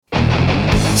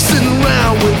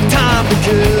time to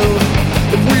kill.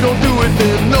 If we don't do it,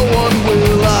 then no one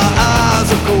will. Our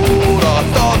eyes are cold, our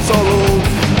thoughts are low.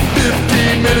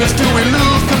 15 minutes till we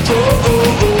lose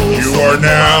control. You are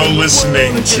now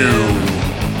listening to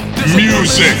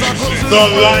Music, the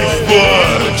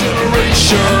Lifeblood. A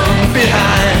generation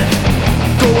behind,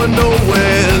 going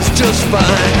nowhere's just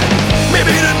fine.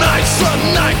 Maybe tonight's the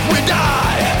night we die.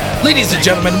 Ladies and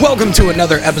gentlemen, welcome to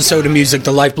another episode of Music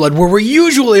the Lifeblood, where we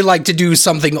usually like to do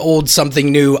something old,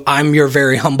 something new. I'm your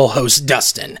very humble host,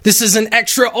 Dustin. This is an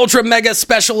extra, ultra, mega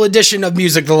special edition of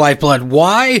Music the Lifeblood.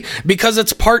 Why? Because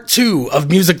it's part 2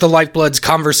 of Music the Lifeblood's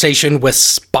conversation with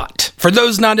Spot. For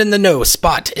those not in the know,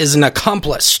 Spot is an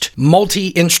accomplished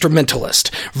multi-instrumentalist,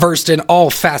 versed in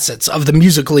all facets of the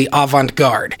musically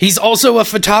avant-garde. He's also a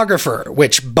photographer,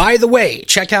 which, by the way,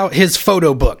 check out his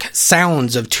photo book,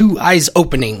 Sounds of Two Eyes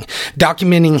Opening,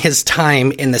 documenting his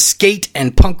time in the skate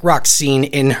and punk rock scene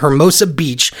in Hermosa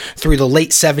Beach through the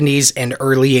late 70s and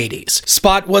early 80s.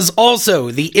 Spot was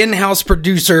also the in-house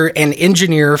producer and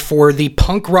engineer for the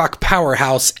punk rock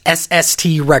powerhouse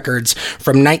SST Records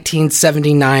from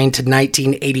 1979 to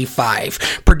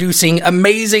 1985, producing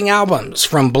amazing albums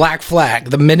from Black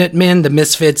Flag, the Minutemen, the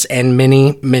Misfits, and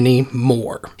many, many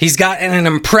more. He's got an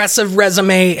impressive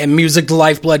resume, and Music the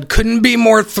Lifeblood couldn't be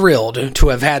more thrilled to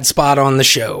have had Spot on the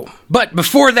show. But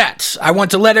before that, I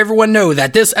want to let everyone know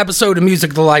that this episode of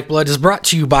Music the Lifeblood is brought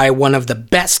to you by one of the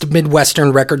best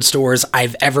Midwestern record stores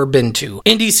I've ever been to.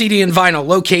 Indie CD and Vinyl,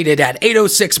 located at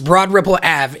 806 Broad Ripple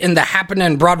Ave in the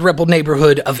happening Broad Ripple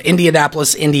neighborhood of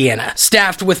Indianapolis, Indiana.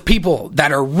 Staffed with people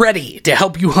that are ready to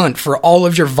help you hunt for all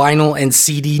of your vinyl and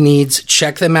CD needs.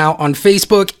 Check them out on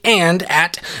Facebook and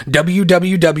at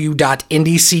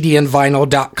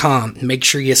www.indiecdandvinyl.com. Make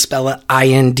sure you spell it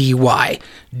INDY.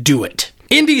 Do it.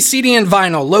 Indie CD and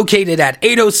Vinyl, located at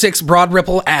 806 Broad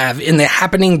Ripple Ave in the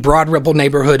happening Broad Ripple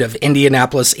neighborhood of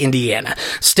Indianapolis, Indiana.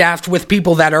 Staffed with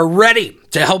people that are ready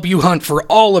to help you hunt for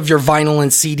all of your vinyl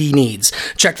and CD needs.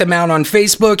 Check them out on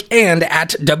Facebook and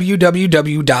at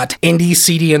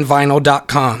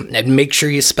www.indiecdandvinyl.com. And make sure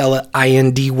you spell it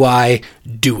INDY.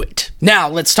 Do it. Now,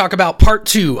 let's talk about part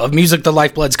 2 of Music the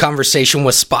Lifeblood's conversation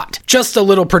with Spot. Just a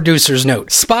little producer's note.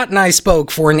 Spot and I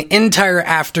spoke for an entire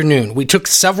afternoon. We took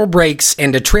several breaks,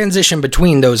 and to transition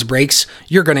between those breaks,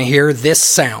 you're going to hear this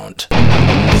sound.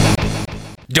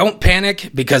 Don't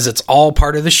panic, because it's all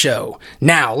part of the show.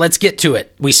 Now, let's get to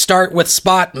it. We start with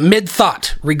Spot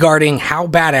mid-thought regarding how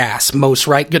badass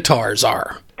Mosrite guitars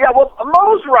are. Yeah, well,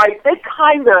 Mosrite, they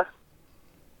kind of...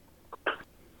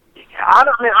 I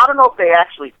don't know if they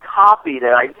actually copied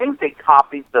it. I think they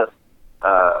copied the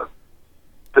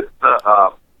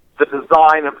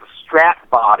design of the Strat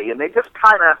body, and they just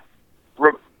kind of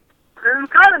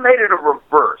made it a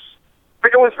reverse.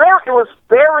 But it was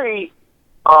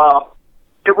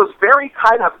very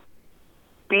kind of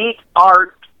beat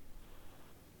art,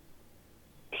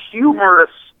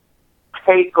 humorous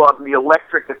take on the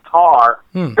electric guitar.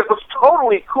 It was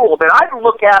totally cool. Then I'd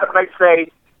look at it and I'd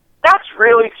say, that's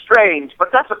really strange,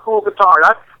 but that's a cool guitar.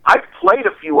 I've played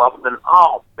a few of them, and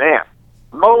oh man,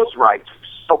 Mosrite's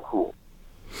so cool.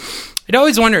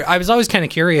 I was always kind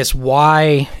of curious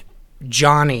why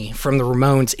Johnny from the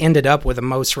Ramones ended up with a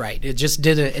Mosrite.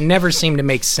 It never seemed to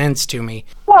make sense to me.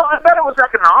 Well, I bet it was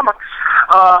economics.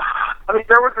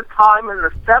 There was a time in the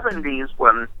 70s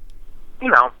when,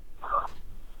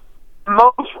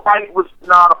 Mosrite was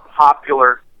not a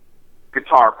popular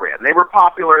guitar brand. They were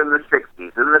popular in the 60s.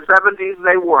 In the 70s,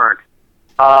 they weren't.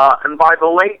 And by the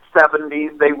late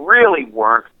 70s, they really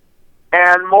weren't.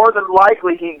 And more than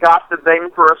likely, he got the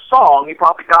thing for a song. He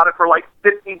probably got it for like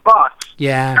 $50.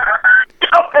 Yeah.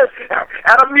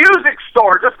 At a music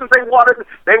store, just because they wanted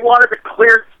to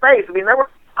clear space. There was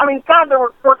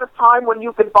a time when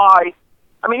you could buy,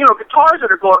 guitars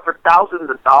that are going for thousands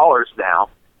of dollars now.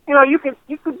 You could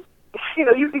get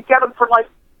them for like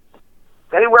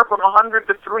anywhere from $100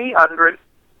 to $300,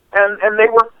 and they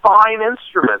were fine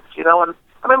instruments. And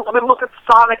look at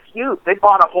Sonic Youth. They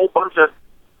bought a whole bunch of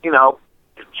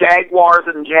Jaguars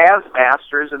and Jazz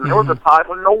Masters, and there was a time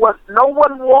when no one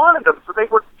wanted them, so they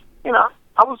were, I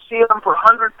was seeing them for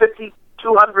 $150,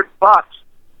 $200,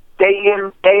 day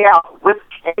in, day out, with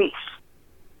case.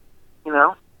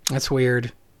 That's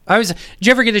weird. Did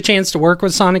you ever get a chance to work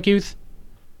with Sonic Youth?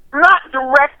 Not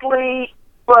directly,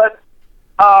 but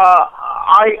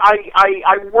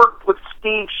I worked with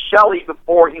Steve Shelley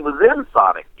before he was in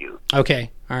Sonic Youth.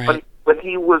 Okay, all right. But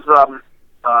he was,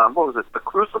 what was it, the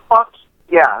Crucifix?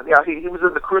 Yeah, he was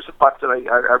in the Crucifix, and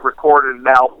I recorded an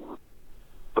album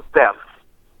with them.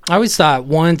 I always thought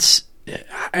once,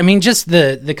 just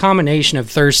the combination of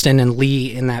Thurston and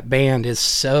Lee in that band is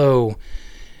so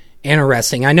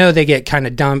interesting. I know they get kind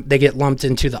of dumped. They get lumped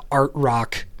into the art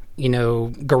rock,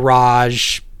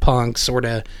 garage punk sort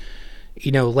of,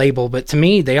 label. But to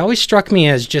me, they always struck me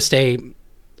as just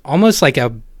almost like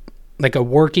a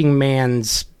working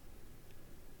man's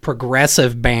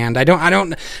progressive band. I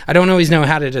don't always know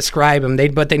how to describe them.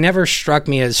 But they never struck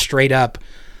me as straight up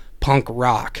punk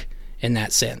rock in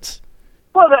that sense.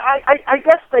 Well, I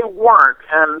guess they weren't,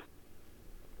 and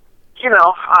in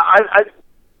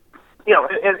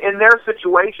their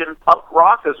situation, punk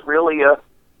rock is really an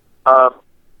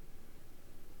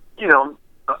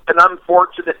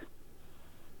unfortunate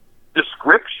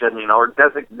description, or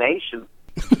designation.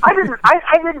 I didn't.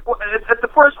 At the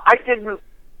first, I didn't.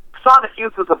 Sonic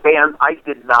Youth was a band I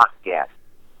did not get.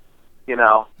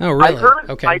 Oh, really? I heard,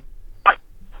 okay.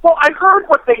 I heard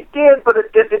what they did, but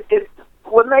it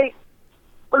when they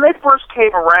first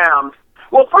came around.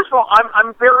 Well, first of all,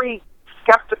 I'm very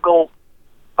skeptical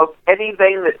of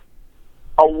anything that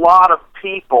a lot of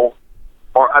people,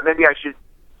 or maybe I should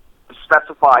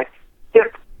specify,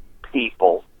 hip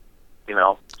people,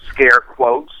 scare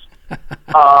quotes,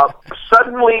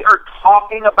 suddenly are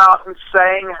talking about and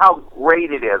saying how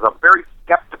great it is. I'm very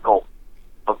skeptical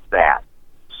of that.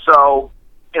 So,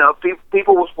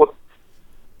 people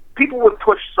would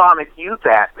push Sonic Youth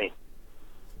at me,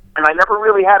 and I never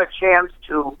really had a chance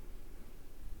to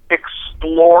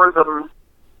explore them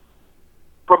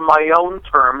from my own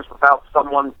terms without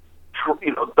someone,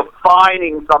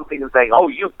 defining something and saying, "Oh,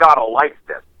 you've got to like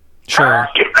this." Sure.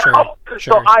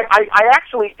 So I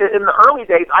actually, in the early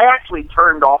days, I actually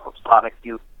turned off of Sonic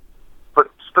Youth, but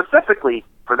specifically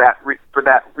for that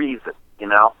reason.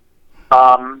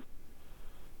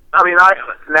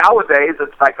 Nowadays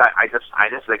it's like I just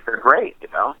think they're great.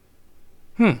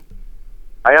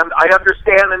 I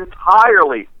understand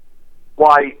entirely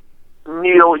why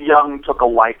Neil Young took a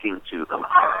liking to them.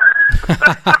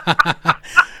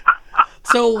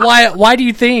 So why do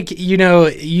you think you're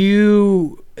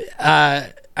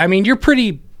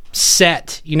pretty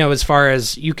set, as far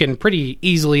as you can pretty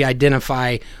easily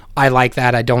identify, I like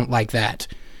that, I don't like that.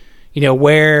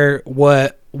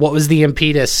 What was the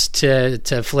impetus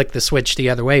to flick the switch the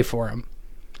other way for him?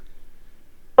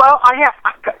 Well, I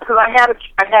had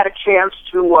a chance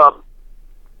to.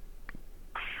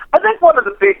 I think one of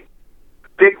the big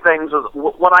things was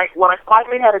when I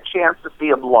finally had a chance to see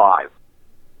him live.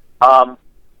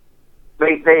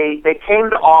 They came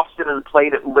to Austin and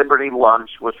played at Liberty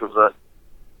Lunch, which was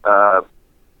a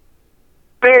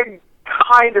big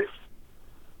kind of,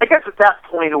 I guess at that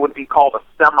point it would be called a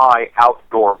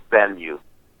semi-outdoor venue.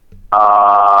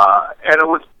 And it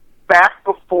was back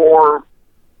before,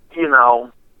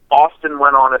 Austin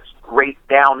went on its great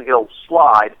downhill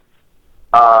slide.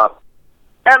 So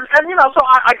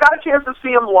I got a chance to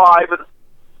see him live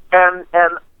and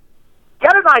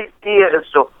get an idea as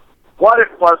to what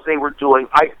it was they were doing.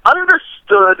 I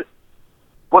understood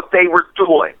what they were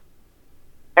doing,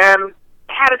 and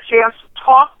had a chance to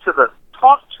talk to them,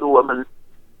 and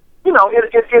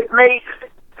it made.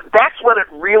 That's when it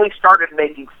really started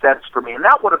making sense for me, and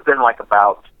that would have been like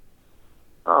about,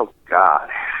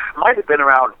 might have been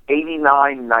around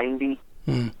 89, 90,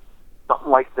 something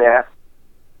like that.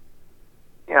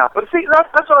 Yeah, but see,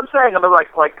 that's what I'm saying. I mean,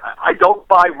 like I don't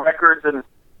buy records, and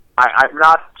I'm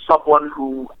not someone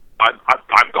who I've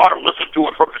got to listen to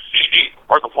it from the CD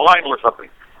or the vinyl or something.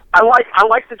 I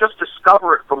like to just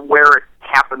discover it from where it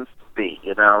happens to be,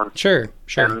 Sure.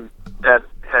 And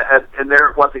there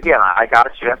it was again. I got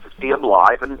a chance to see him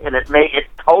live, and it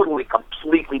totally,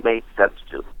 completely made sense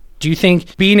to me. Do you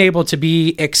think being able to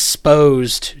be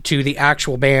exposed to the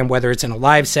actual band, whether it's in a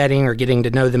live setting or getting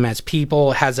to know them as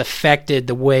people, has affected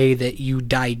the way that you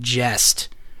digest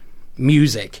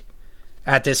music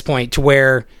at this point, to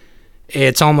where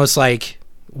it's almost like,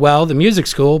 well, the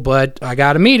music's cool, but I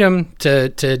got to meet him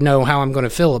to know how I'm going to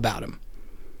feel about him?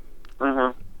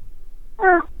 Mm-hmm.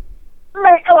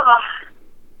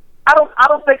 I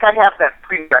don't think I have that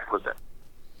prerequisite,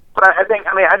 but I think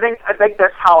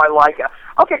that's how I like it.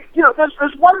 Okay,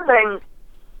 there's one thing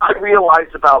I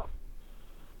realized about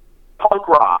punk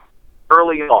rock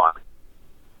early on,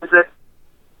 is that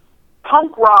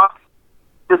punk rock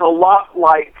is a lot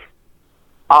like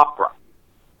opera.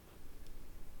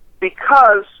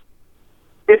 Because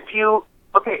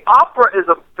opera is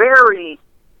a very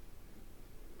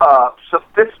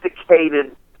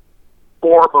sophisticated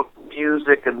form of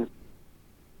music and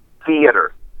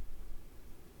theater.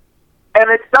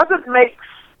 And it doesn't make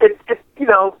it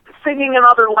singing in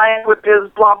other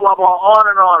languages, blah, blah, blah, on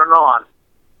and on and on.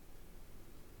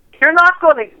 You're not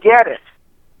going to get it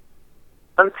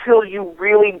until you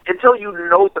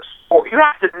know the story. You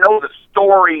have to know the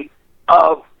story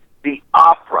of the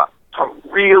opera to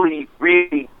really,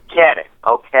 really get it,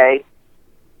 okay?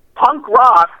 Punk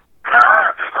rock,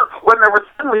 when there were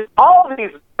suddenly all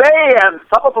these bands,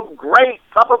 some of them great,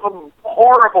 some of them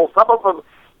horrible, some of them,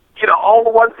 all the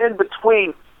ones in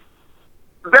between,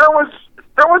 there was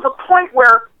a point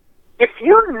where if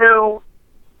you knew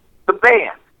the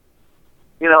band,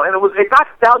 and it got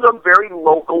down to very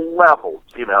local levels,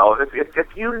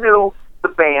 if you knew the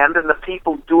band and the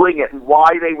people doing it and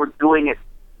why they were doing it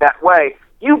that way,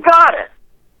 you got it.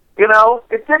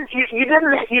 It didn't. You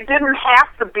didn't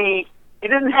have to be. You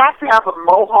didn't have to have a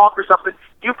mohawk or something.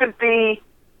 You could be,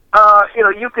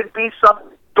 you could be some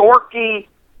dorky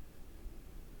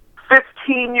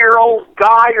 15-year-old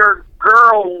guy or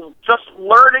girl just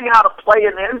learning how to play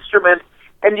an instrument,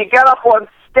 and you get up on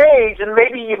stage and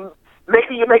maybe you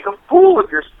make a fool of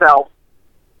yourself,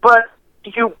 but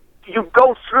you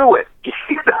go through it. If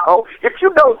you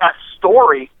know that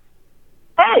story,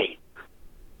 hey,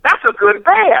 that's a good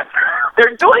band.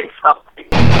 They're doing something.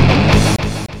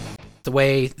 The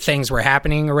way things were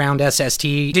happening around SST,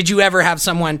 did you ever have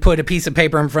someone put a piece of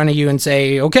paper in front of you and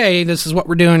say, okay, this is what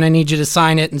we're doing, I need you to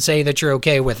sign it and say that you're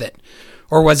okay with it?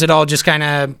 Or was it all just kind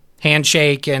of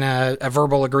handshake and a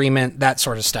verbal agreement, that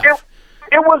sort of stuff?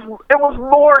 It was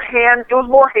more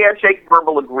handshake,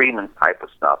 verbal agreement type of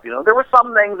stuff. There were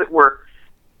some things that were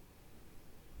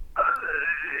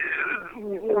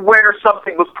where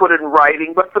something was put in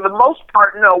writing, but for the most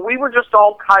part, no. We were just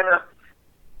all kind of,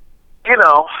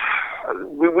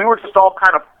 we were just all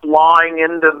kind of flying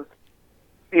into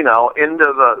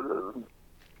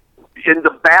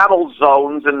battle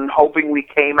zones and hoping we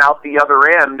came out the other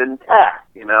end intact.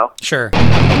 Sure.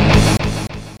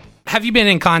 Have you been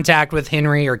in contact with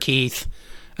Henry or Keith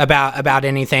about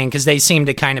anything? Because they seem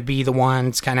to kind of be the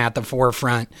ones kind of at the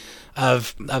forefront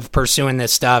of pursuing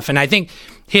this stuff. And I think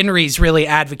Henry's really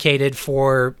advocated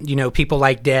for, people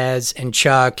like Dez and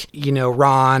Chuck,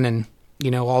 Ron and,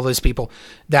 all those people,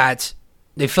 that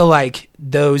they feel like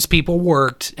those people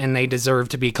worked and they deserve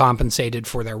to be compensated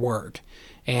for their work.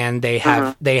 And they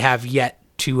have yet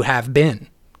to have been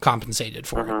compensated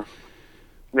for it.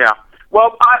 Yeah.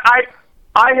 Well, I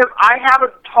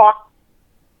haven't talked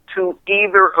to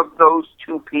either of those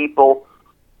two people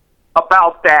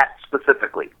about that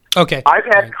specifically. Okay. I've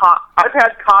had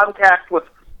contact with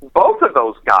both of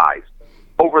those guys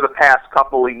over the past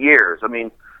couple of years. I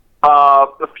mean,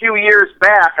 a few years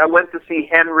back, I went to see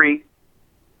Henry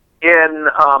in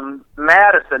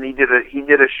Madison. He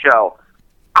did a show.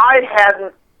 I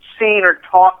hadn't seen or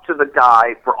talked to the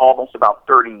guy for almost about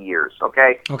 30 years.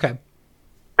 Okay. Okay.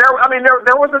 There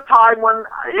was a time when,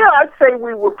 I'd say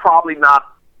we were probably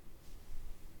not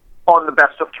on the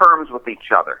best of terms with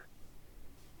each other.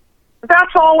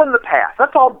 That's all in the past.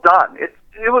 That's all done.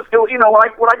 When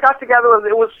I got together,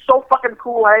 it was so fucking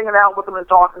cool hanging out with him and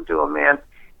talking to him, man.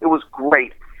 It was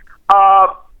great.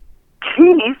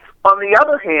 Keith, on the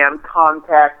other hand,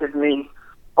 contacted me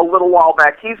a little while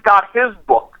back. He's got his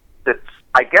book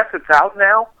I guess it's out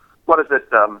now. What is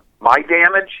it? My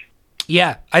Damage?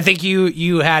 Yeah, I think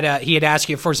he had asked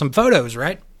you for some photos,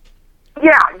 right?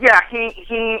 Yeah.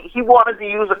 He wanted to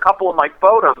use a couple of my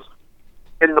photos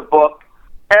in the book,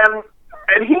 and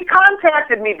he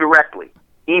contacted me directly,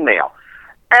 email,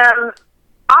 and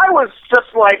I was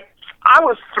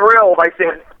thrilled. I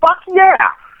said, "Fuck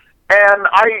yeah!" And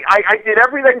I did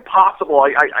everything possible.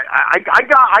 I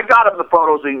got him the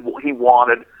photos he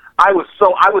wanted. I was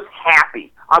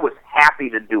happy. I was happy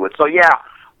to do it. So yeah.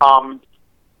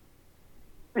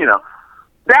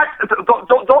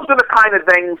 Those are the kind of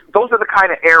things. Those are the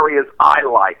kind of areas I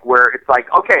like, where it's like,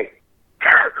 okay,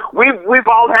 we've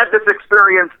all had this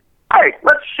experience. Hey,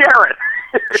 let's share it.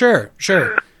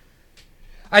 Sure.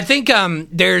 I think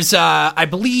there's, I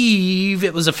believe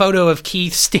it was a photo of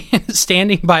Keith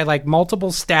standing by like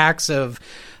multiple stacks of.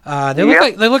 They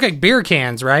look like beer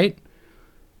cans, right?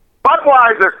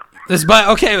 Budweiser. It was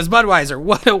Budweiser.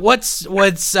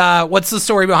 What's the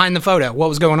story behind the photo? What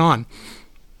was going on?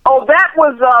 Oh, that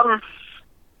was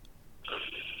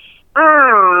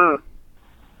I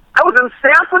was in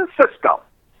San Francisco.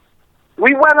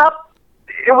 We went up.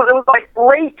 It was like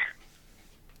late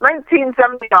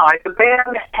 1979. The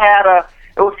band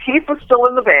Keith was still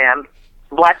in the band.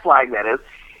 Black Flag, that is.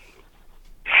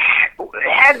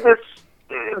 Had this.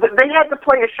 They had to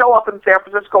play a show up in San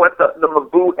Francisco at the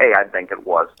Mabuhay, I think it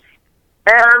was.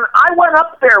 And I went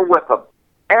up there with them.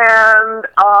 And,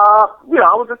 I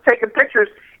was just taking pictures.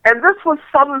 And this was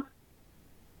some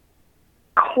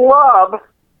club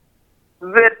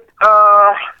that,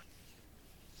 I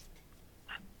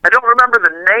don't remember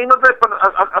the name of it, but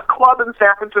a club in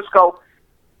San Francisco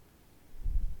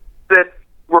that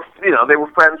they were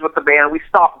friends with the band. We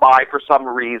stopped by for some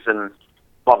reason,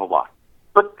 blah, blah, blah.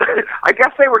 But I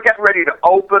guess they were getting ready to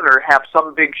open or have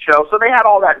some big show, so they had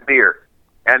all that beer.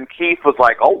 And Keith was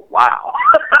like, oh, wow.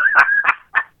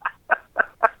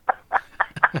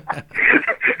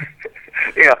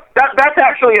 Yeah, that's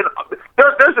actually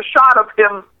there's a shot of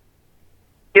him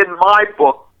in my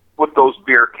book with those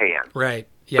beer cans. Right.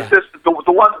 Yeah. But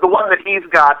the one that he's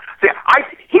got. See,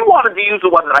 he wanted to use the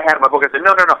one that I had in my book. I said,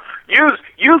 no.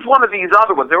 Use one of these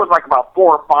other ones. There was like about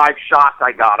 4 or 5 shots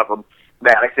I got of them.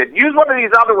 That I said, use one of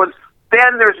these other ones.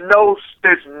 Then there's no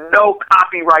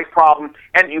copyright problem,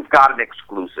 and you've got an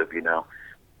exclusive.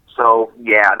 So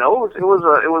yeah, no, it was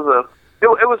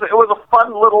a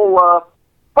fun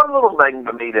little thing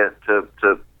for me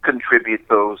to contribute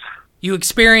those. You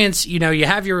experience, you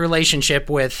have your relationship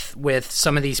with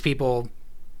some of these people,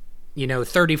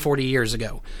 30, 40 years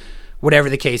ago, whatever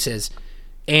the case is.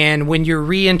 And when you're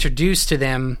reintroduced to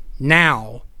them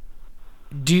now,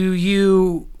 do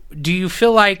you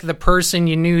feel like the person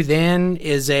you knew then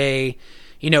is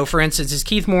for instance, is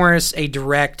Keith Morris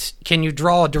can you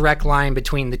draw a direct line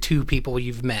between the two people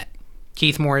you've met?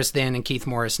 Keith Morris then and Keith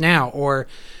Morris now? Or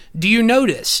do you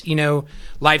notice,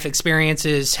 life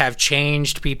experiences have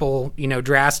changed people,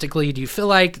 drastically? Do you feel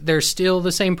like they're still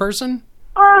the same person?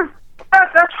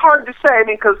 That's hard to say,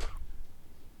 because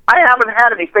I haven't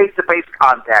had any face-to-face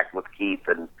contact with Keith,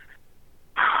 and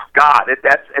God,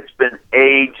 it's been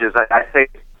ages. I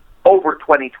think over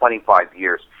 20, 25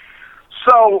 years.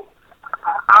 So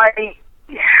I'm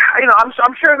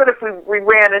sure that if we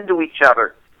ran into each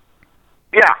other,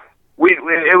 yeah,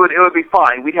 it would be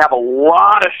fine. We'd have a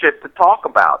lot of shit to talk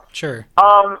about. Sure.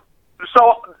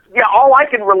 So yeah, all I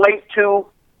can relate to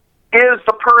is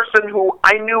the person who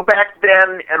I knew back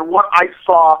then and what I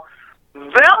saw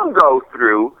them go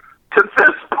through to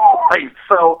this point.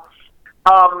 So,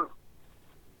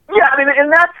 yeah, I mean, in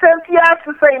that sense, yeah, it's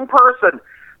the same person.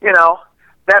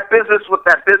 That business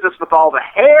with all the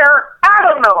hair, I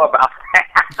don't know about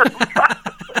that.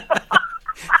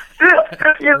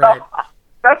 Right.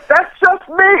 That's just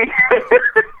me.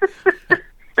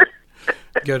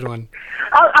 Good one.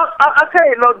 I'll tell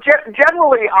you,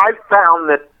 generally I've found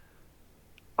that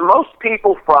most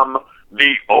people from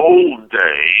the old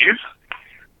days,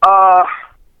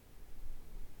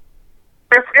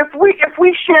 if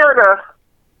we shared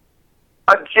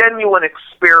a genuine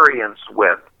experience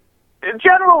with,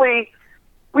 generally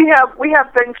we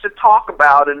have things to talk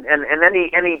about, and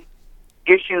any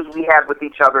issues we had with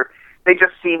each other, they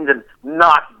just seem to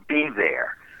not be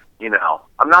there.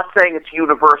 I'm not saying it's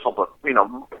universal, but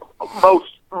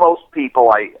most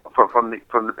people from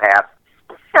the past,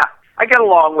 yeah, I get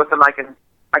along with them. I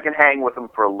can hang with them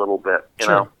for a little bit.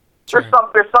 Sure. There's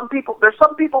some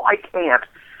people I can't,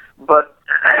 but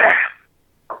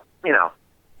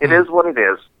it is what it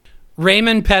is.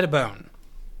 Raymond Pettibone,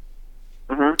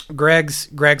 Mm-hmm.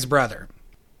 Greg's brother.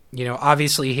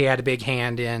 Obviously he had a big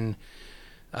hand in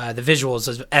the visuals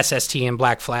of SST and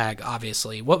Black Flag.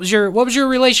 Obviously, what was your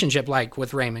relationship like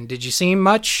with Raymond? Did you see him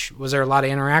much? Was there a lot of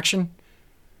interaction?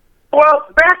 Well,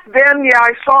 back then, yeah,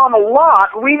 I saw him a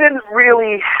lot. We didn't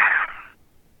really.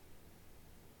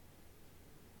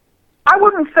 I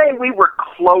wouldn't say we were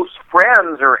close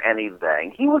friends or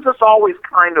anything. He was just always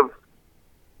kind of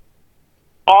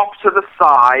off to the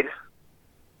side,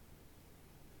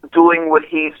 doing what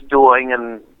he's doing,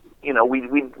 and we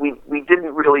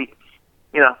didn't really.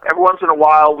 Every once in a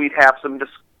while we'd have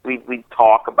we'd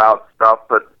talk about stuff,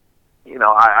 but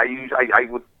I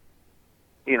would.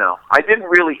 I didn't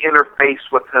really interface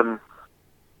with him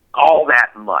all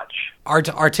that much.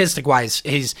 Artistic wise,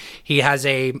 he has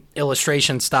a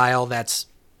illustration style that's,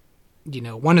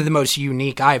 one of the most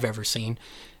unique I've ever seen,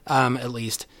 at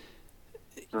least.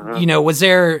 Mm-hmm. Was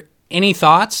there any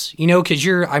thoughts? Because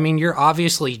you're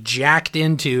obviously jacked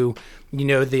into,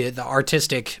 the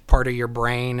artistic part of your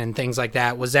brain and things like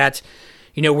that. Was that,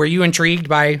 were you intrigued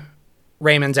by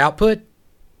Raymond's output?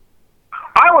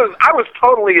 I was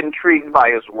totally intrigued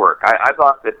by his work. I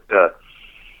thought that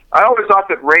I always thought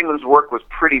that Raymond's work was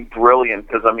pretty brilliant,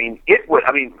 because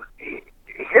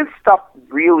his stuff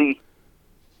really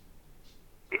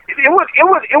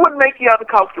it would make you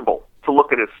uncomfortable to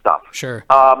look at his stuff. Sure.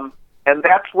 And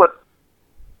that's what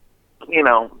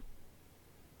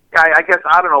I guess,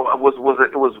 I don't know,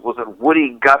 was it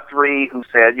Woody Guthrie who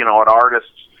said, an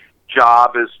artist's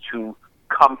job is to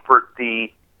comfort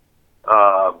the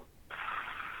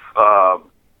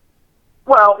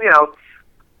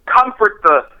comfort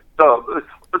the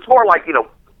it's more like,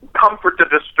 comfort the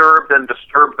disturbed than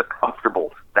disturb the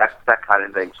comfortable. That kind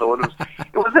of thing. So it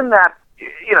was in that,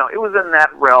 it was in that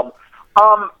realm.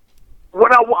 Well,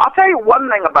 I'll tell you one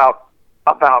thing about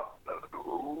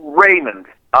Raymond,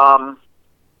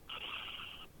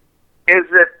 is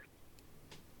that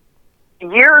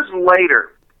years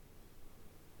later,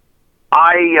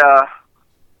 I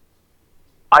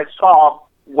saw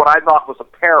what I thought was a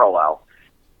parallel.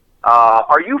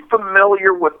 Are you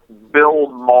familiar with Bill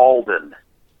Mauldin?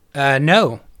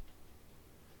 No.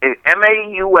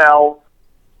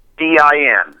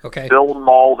 Mauldin. Okay. Bill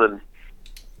Mauldin.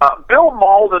 Bill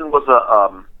Mauldin was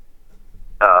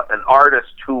an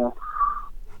artist who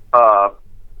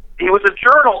he was a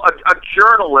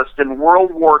journalist in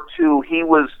World War II.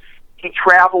 He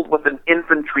traveled with an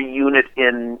infantry unit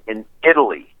in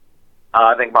Italy.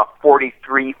 I think about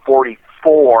 43,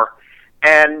 44,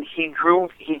 and he drew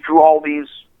all these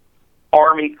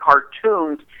army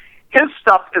cartoons. His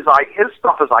stuff is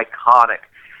iconic.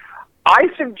 I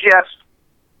suggest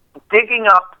digging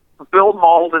up Bill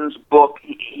Mauldin's book.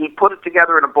 He put it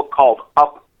together in a book called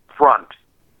Up Front.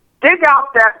 Dig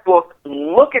out that book,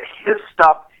 look at his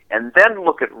stuff, and then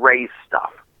look at Ray's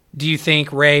stuff. Do you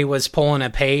think Ray was pulling a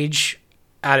page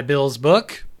out of Bill's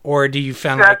book, or do you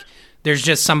feel like there's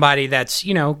just somebody that's,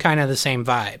 kind of the same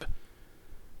vibe?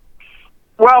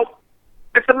 Well,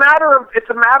 it's a matter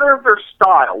of their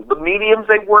style, the mediums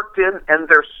they worked in, and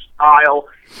their style,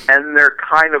 and their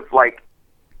kind of like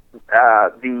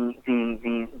the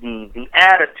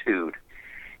attitude.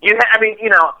 You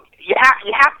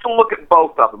have to look at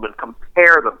both of them and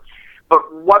compare them.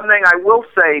 But one thing I will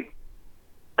say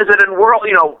is that in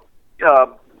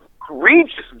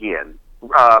Regis Ginn,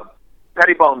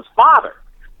 Pettibone's father,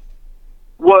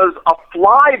 was a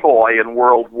flyboy in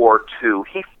World War II.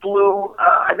 He flew.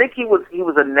 I think he was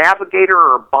a navigator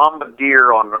or a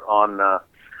bombardier on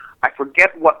I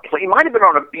forget what plane. He might have been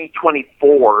on a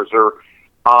B-24s or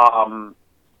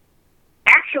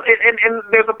actually. And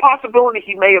there's a possibility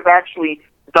he may have actually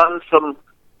done some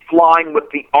flying with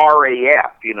the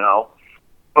RAF.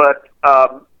 But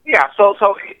yeah. So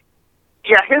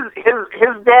yeah.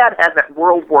 His dad had that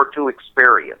World War II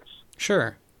experience.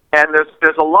 Sure. And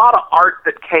there's a lot of art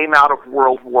that came out of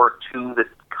World War II that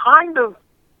kind of,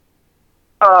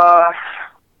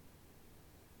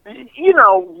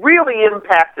 really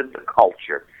impacted the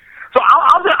culture. So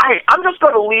I'm just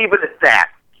going to leave it at that.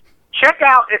 Check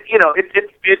out,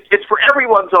 it's for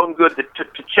everyone's own good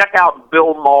to check out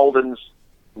Bill Mauldin's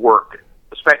work,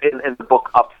 especially in the book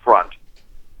Up Front.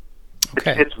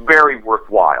 Okay. It's very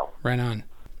worthwhile. Right on.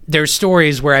 There's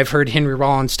stories where I've heard Henry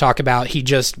Rollins talk about he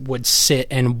just would sit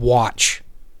and watch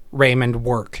Raymond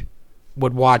work,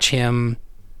 would watch him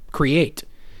create.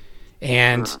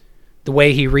 And the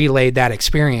way he relayed that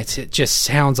experience, it just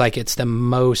sounds like it's the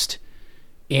most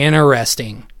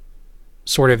interesting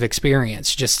sort of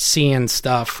experience, just seeing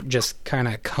stuff just kind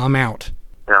of come out.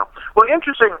 Yeah. Well,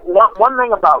 interesting, one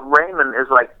thing about Raymond is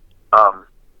like,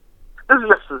 this is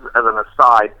just as an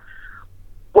aside,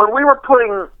 when we were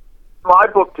putting my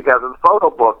book together, the photo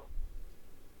book,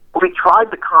 we tried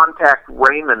to contact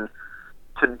Raymond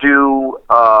to do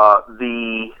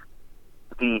the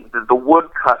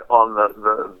woodcut on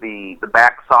the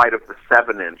back side of the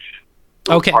 7-inch.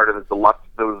 Okay. Part of the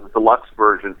deluxe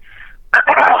version,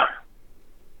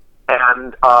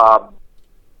 and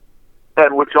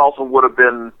which also would have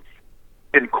been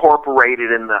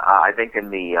incorporated in the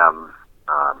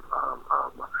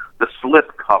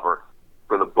slip cover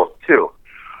for the book too.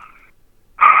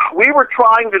 We were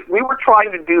trying to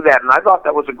do that, and I thought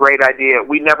that was a great idea.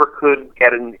 We never could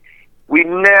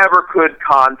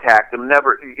contact them.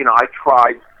 Never, I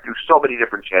tried through so many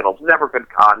different channels, never could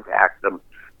contact them.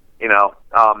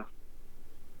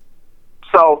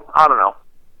 So I don't know.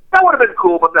 That would have been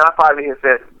cool, but then I finally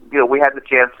said, we had the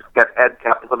chance to get Ed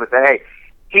Kaplan and say, hey,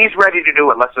 he's ready to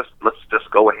do it. Let's just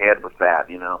go ahead with that.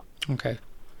 Okay.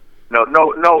 No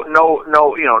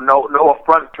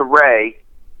affront to Ray.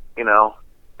 I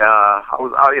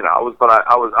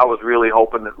was really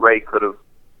hoping that Ray could have,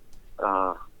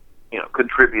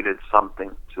 contributed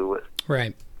something to it.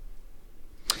 Right.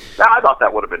 I thought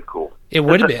that would have been cool. It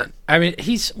would have been. I mean,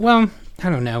 I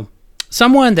don't know.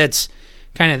 Someone that's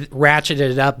kind of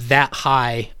ratcheted it up that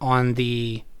high on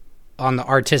the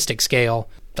artistic scale.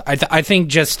 I think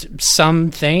just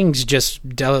some things just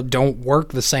don't work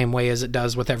the same way as it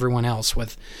does with everyone else.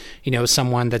 With,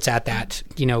 someone that's at that,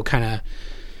 kind of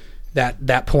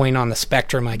that point on the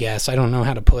spectrum, I guess. I don't know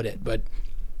how to put it, but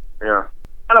yeah,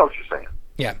 I know what you're saying.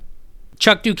 Yeah,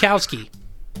 Chuck Dukowski.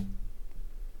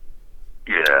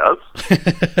 Yes.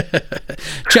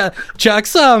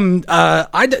 Chuck's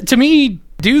to me,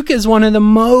 Duke is one of the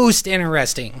most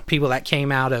interesting people that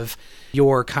came out of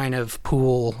your kind of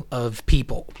pool of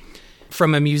people.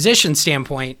 from a musician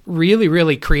standpoint, really,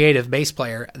 really creative bass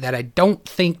player that I don't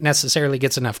think necessarily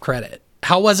gets enough credit.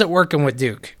 How was it working with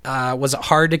Duke? Was it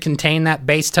hard to contain that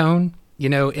bass tone,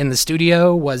 in the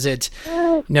studio? Was it,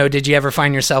 did you ever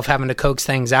find yourself having to coax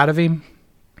things out of him?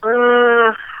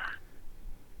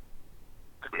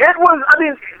 It was,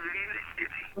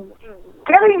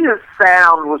 getting his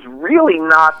sound was really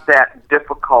not that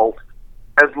difficult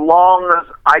as long as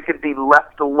I could be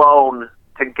left alone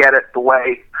to get it the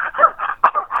way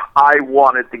I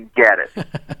wanted to get it.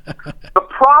 The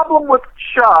problem with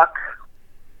Chuck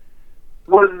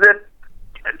was that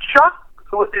Chuck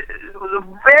was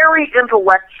very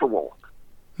intellectual.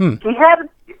 He had,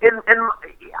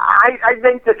 I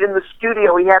think that in the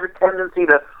studio he had a tendency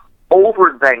to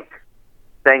overthink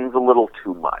things a little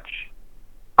too much,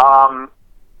 and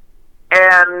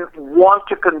want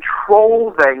to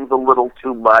control things a little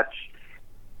too much.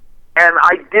 And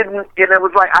I didn't, and it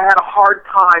was like I had a hard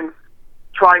time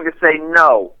trying to say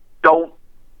no, no.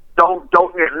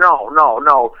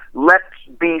 Let's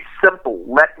be simple.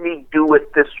 Let me do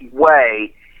it this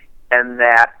way, and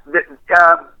that.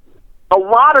 A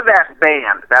lot of that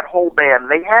band, that whole band,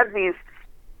 they had these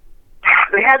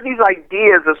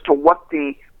ideas as to what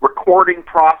the recording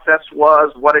process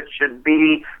was, what it should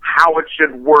be, how it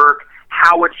should work,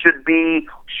 how it should be.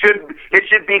 It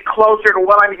should be closer to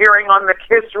what I'm hearing on the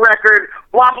Kiss record,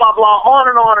 blah, blah, blah, on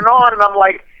and on and on. And I'm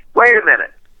like, wait a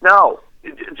minute. No.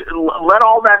 Let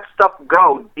all that stuff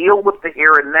go. Deal with the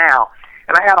here and now.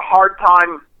 And I had a hard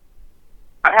time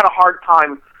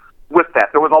with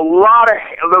that. There was a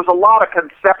lot of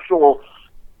conceptual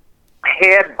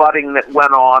head-butting that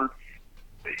went on.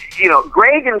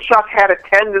 Greg and Chuck had a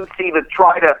tendency to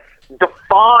try to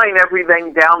define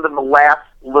everything down to the last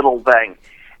little thing.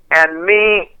 And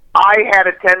me, I had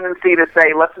a tendency to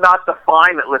say, let's not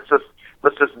define it, let's just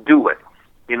do it.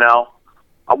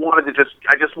 I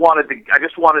just wanted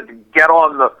to get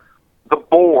on the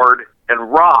board and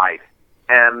ride.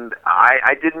 And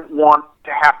I didn't want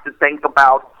to have to think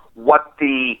about what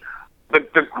the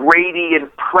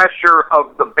gradient pressure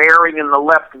of the bearing in the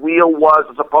left wheel was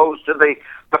as opposed to the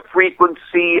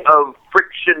frequency of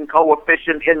friction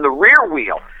coefficient in the rear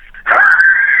wheel.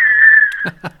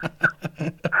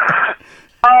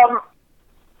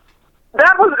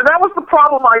 That was the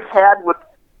problem I've had with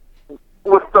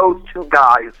those two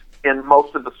guys in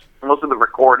most of the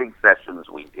recording sessions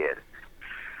we did.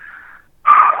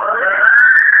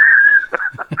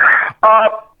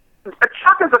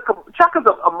 Chuck is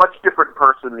a much different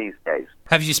person these days.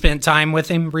 Have you spent time with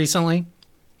him recently?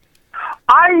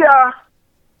 I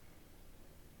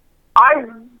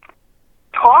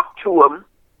talked to him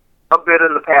a bit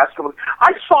in the past couple.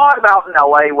 I saw him out in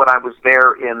L.A. when I was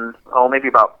there in maybe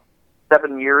about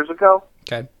 7 years ago.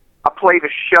 Okay. I played a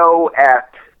show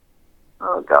at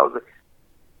the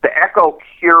Echo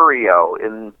Curio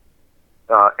in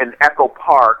Echo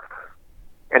Park,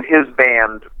 and his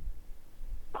band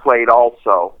played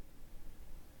also.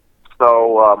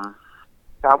 So,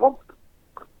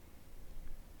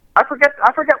 I forget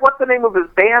what the name of his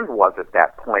band was at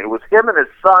that point. It was him and his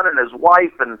son and his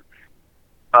wife and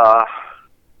oh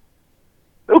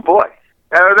boy,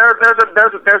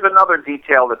 there's another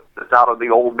detail that's out of the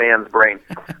old man's brain.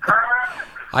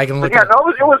 I can look. Yeah, no,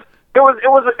 it was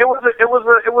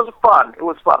fun. It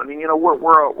was fun. I mean, we're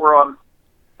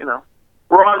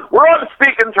on, we're on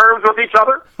speaking terms with each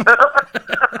other.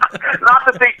 Not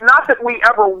that we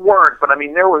ever weren't, but I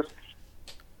mean, there was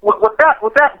with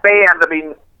that band. I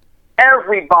mean,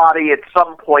 everybody at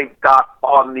some point got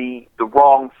on the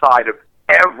wrong side of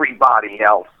everybody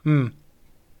else. And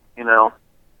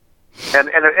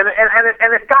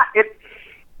it got it.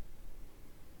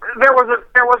 There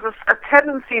was a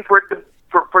tendency for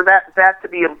that to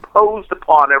be imposed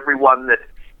upon everyone that,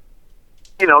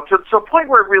 to a point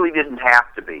where it really didn't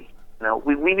have to be.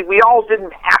 We all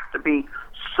didn't have to be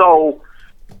so,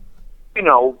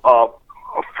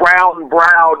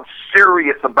 frown-browed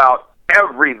serious about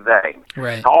everything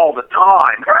all the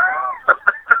time.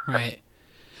 Right.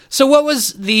 So what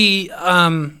was the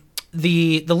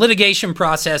litigation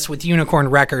process with Unicorn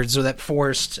Records that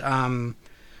forced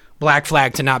Black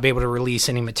Flag to not be able to release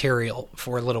any material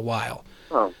for a little while?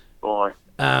 Oh, boy.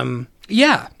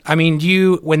 Yeah. I mean,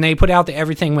 when they put out the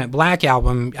Everything Went Black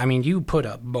album, I mean, you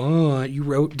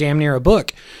wrote damn near a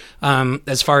book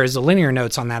as far as the liner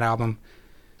notes on that album.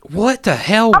 What the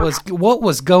hell what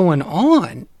was going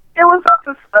on? It was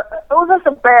just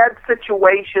a bad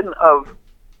situation of,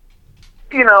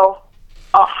 a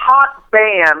hot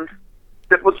band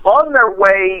that was on their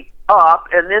way up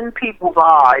and in people's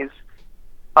eyes,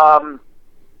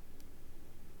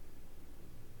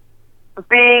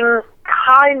 being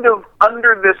kind of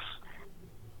under this,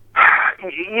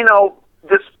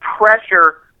 this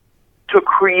pressure to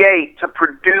create, to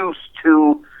produce,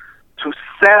 to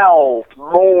sell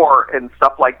more and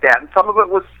stuff like that. And some of it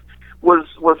was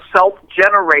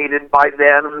self-generated by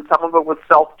them, and some of it was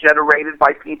self-generated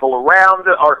by people around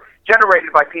it, or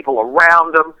generated by people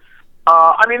around them.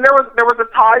 There was a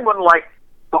time when, like,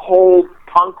 the whole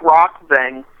punk rock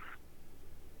thing,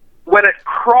 when it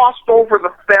crossed over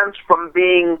the fence from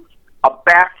being a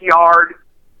backyard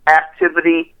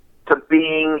activity to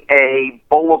being a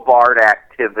boulevard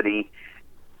activity,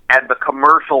 and the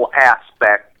commercial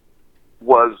aspect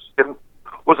was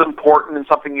important and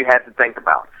something you had to think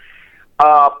about.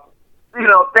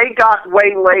 They got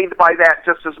waylaid by that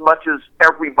just as much as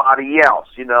everybody else.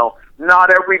 Not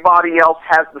everybody else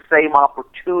has the same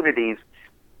opportunities.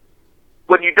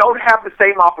 When you don't have the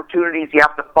same opportunities, you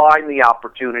have to find the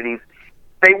opportunities.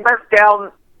 They went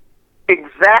down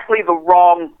exactly the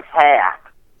wrong path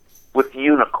with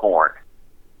Unicorn,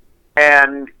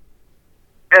 and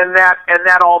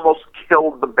that almost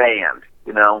killed the band.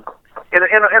 In a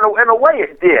way,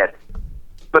 it did.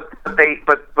 But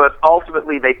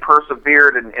ultimately they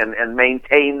persevered and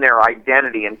maintained their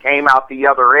identity and came out the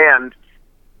other end.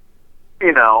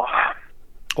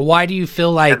 Why do you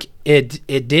feel like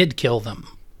it did kill them?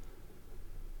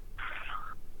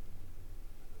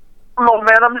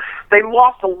 Momentum. They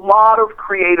lost a lot of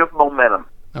creative momentum.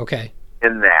 Okay.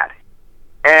 In that,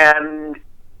 and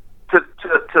to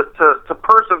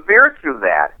persevere through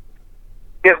that,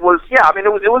 it was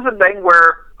it was a thing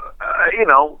where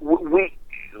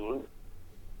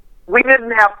we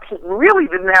didn't have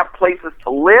places to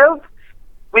live.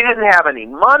 We didn't have any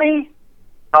money.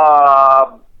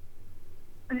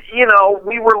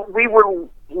 We were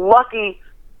lucky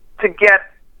to get.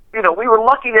 We were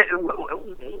lucky that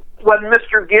when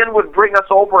Mr. Ginn would bring us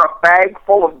over a bag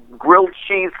full of grilled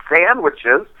cheese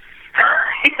sandwiches.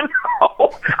 It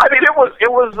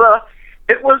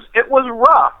was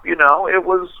rough. It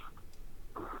was.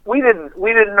 We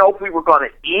didn't know if we were going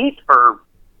to eat or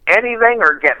anything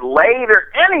or get laid or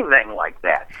anything like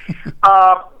that. It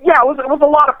was a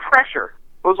lot of pressure.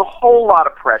 It was a whole lot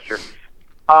of pressure.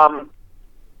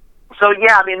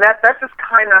 That just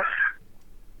kind of.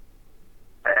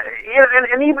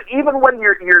 And even when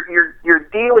you're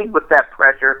dealing with that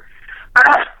pressure,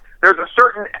 there's a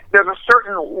certain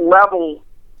level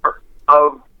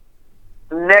of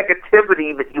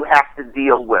negativity that you have to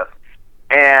deal with.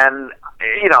 And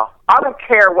I don't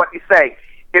care what you say.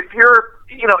 If you're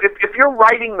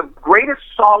writing the greatest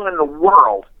song in the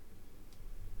world,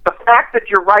 the fact that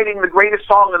you're writing the greatest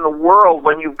song in the world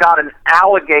when you've got an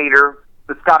alligator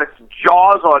that's got its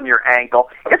jaws on your ankle,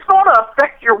 it's going to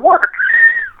affect your work.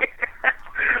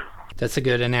 That's a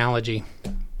good analogy.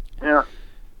 Yeah.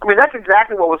 That's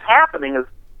exactly what was happening. Is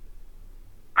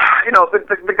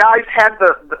the guys had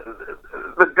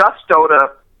the gusto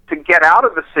to get out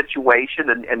of the situation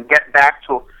and get back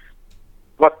to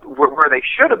where they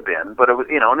should have been. But it was,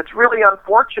 and it's really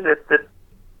unfortunate that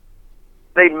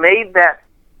they made that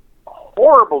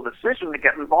horrible decision to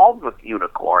get involved with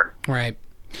Unicorn. Right.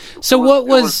 So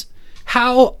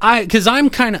because I'm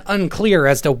kind of unclear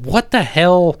as to what the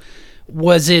hell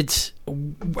was it.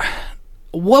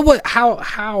 What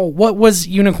was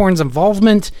Unicorn's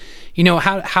involvement?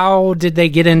 How did they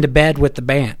get into bed with the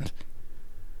band?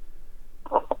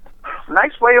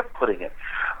 Nice way of putting it.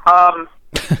 I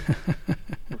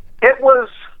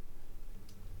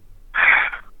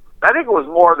think it was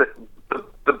more that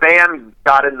the band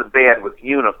got in the band with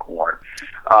Unicorn.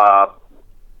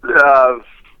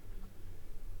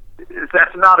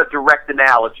 That's not a direct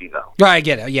analogy, though. Right, I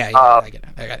get it. Yeah, I get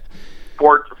it.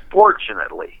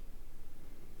 Fortunately.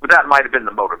 But that might have been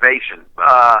the motivation.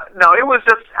 No, it was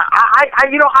just,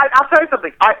 I'll tell you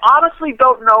something. I honestly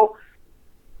don't know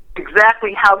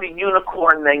exactly how the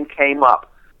Unicorn thing came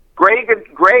up. Greg and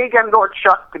or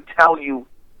Chuck could tell you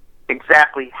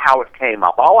exactly how it came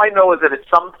up. All I know is that at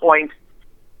some point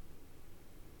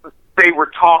they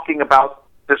were talking about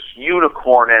this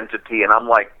Unicorn entity, and I'm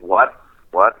like, what's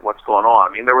going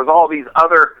on? There was all these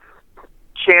other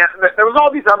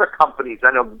companies.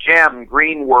 I know Gem,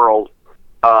 Green World,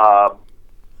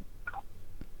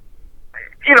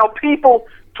 people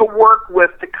to work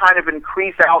with to kind of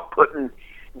increase output and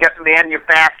get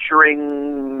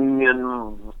manufacturing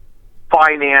and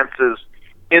finances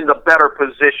in the better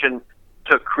position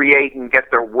to create and get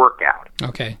their work out.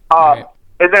 Okay. Right.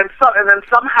 And then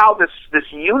somehow this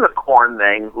Unicorn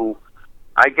thing, who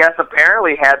I guess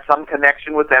apparently had some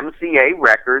connection with MCA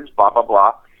Records, blah blah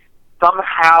blah.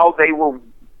 Somehow they were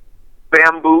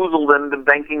bamboozled into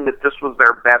thinking that this was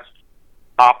their best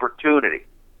opportunity.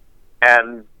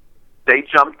 and they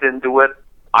jumped into it.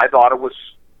 I thought it was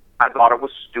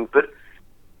stupid.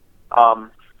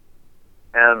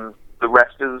 And the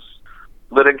rest is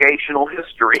litigational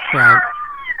history. Right.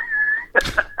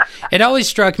 It always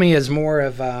struck me as more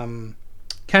of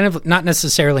kind of not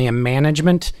necessarily a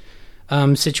management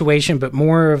situation, but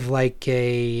more of like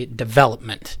a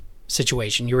development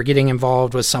situation. You were getting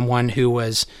involved with someone who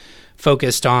was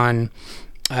focused on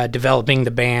developing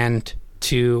the band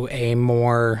to a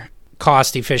more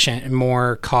cost-efficient and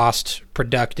more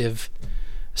cost-productive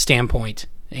standpoint.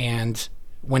 And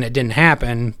when it didn't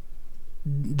happen,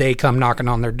 they come knocking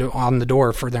on the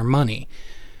door for their money.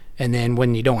 And then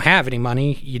when you don't have any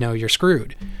money, you're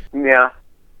screwed. Yeah.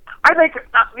 I think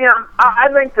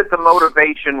that the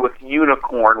motivation with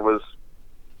Unicorn was,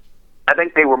 I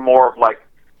think they were more of like,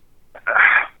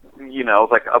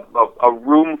 like a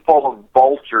room full of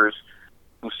vultures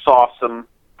who saw some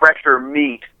fresher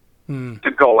meat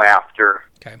to go after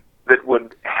that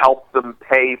would help them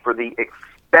pay for the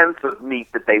expensive meat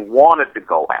that they wanted to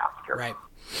go after. Right.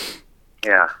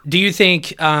 Yeah. Do you think,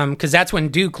 because that's when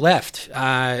Duke left,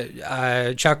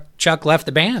 Chuck left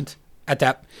the band at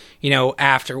that,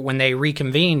 after when they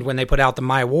reconvened, when they put out the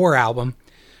My War album.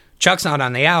 Chuck's not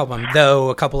on the album, though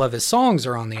a couple of his songs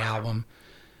are on the album.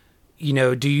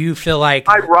 Do you feel like...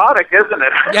 Ironic, isn't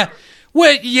it? Yeah.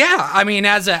 Well, yeah. I mean,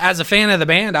 as a fan of the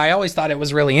band, I always thought it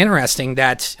was really interesting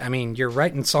that, you're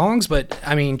writing songs, but,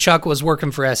 Chuck was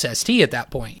working for SST at that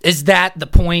point. Is that the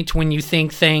point when you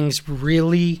think things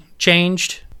really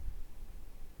changed?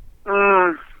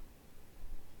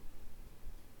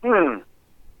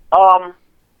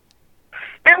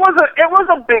 It was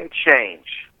a big change.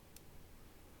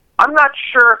 I'm not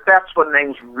sure if that's when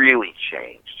things really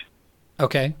changed.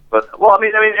 Okay. But it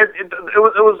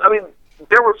was.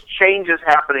 There was changes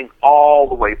happening all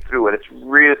the way through it. It's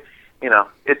real,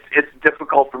 it's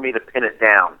difficult for me to pin it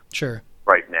down. Sure.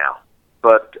 Right now,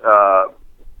 but that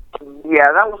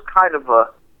was kind of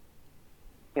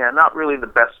not really the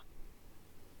best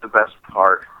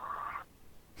part.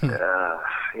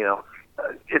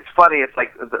 It's funny. It's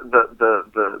like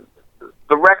the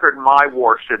record My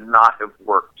War should not have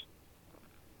worked.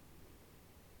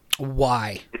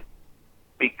 Why?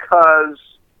 Because,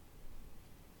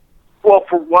 well,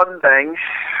 for one thing,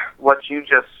 what you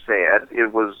just said,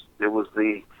 it was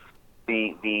the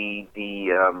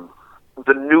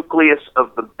nucleus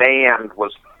of the band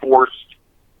was forced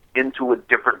into a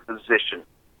different position,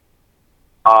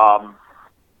 and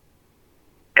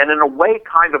in a way,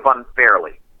 kind of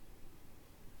unfairly.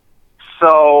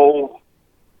 So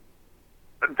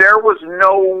there was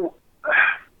no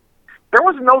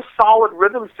solid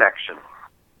rhythm section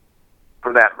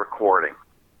for that recording.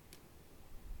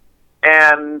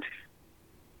 And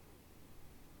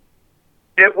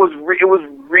it was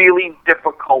really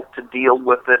difficult to deal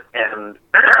with it and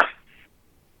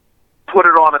put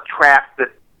it on a track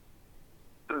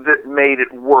that made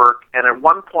it work. And at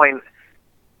one point,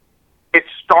 it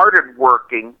started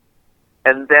working,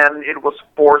 and then it was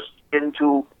forced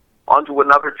onto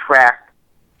another track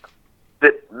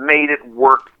that made it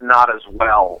work not as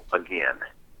well again.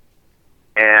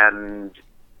 And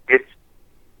it's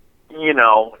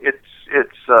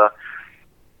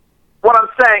what I'm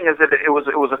saying is that it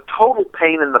was a total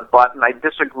pain in the butt, and I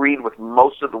disagreed with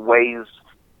most of the ways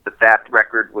that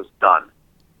record was done.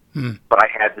 But I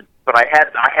had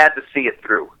to see it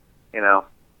through.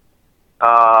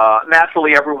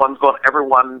 Naturally,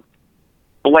 everyone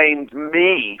blamed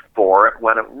me for it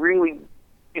when it really,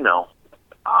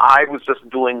 I was just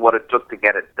doing what it took to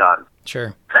get it done.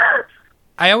 Sure.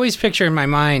 I always picture in my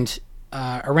mind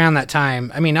around that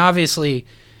time. Obviously,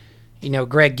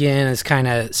 Greg Ginn is kind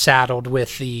of saddled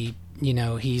with the,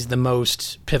 he's the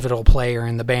most pivotal player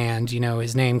in the band.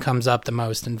 His name comes up the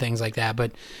most and things like that.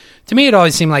 But to me, it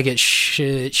always seemed like it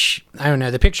I don't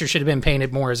know, the picture should have been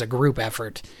painted more as a group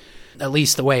effort, at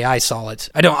least the way I saw it.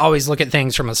 I don't always look at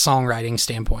things from a songwriting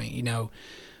standpoint,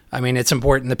 it's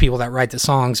important the people that write the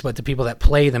songs, but the people that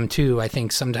play them too, I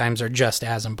think sometimes are just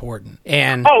as important.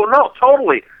 And oh no,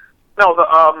 totally. No,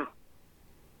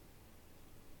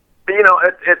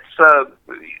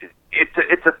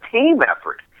 it's a team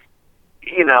effort.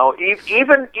 Even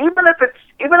if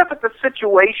it's a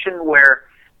situation where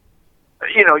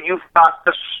you've got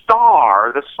the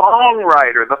star, the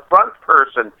songwriter, the front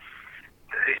person.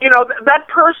 That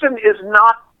person is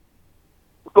not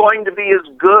going to be as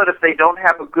good if they don't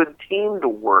have a good team to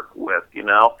work with,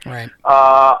 Right.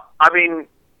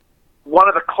 One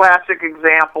of the classic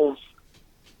examples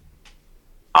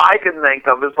I can think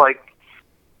of is like,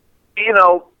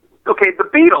 the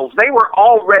Beatles, they were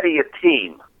already a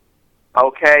team,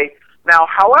 okay? Now,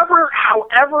 however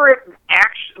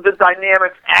the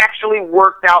dynamics actually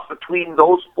worked out between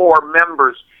those four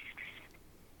members,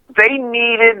 they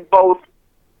needed both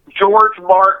George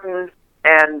Martin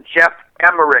and Jeff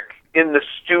Emmerich in the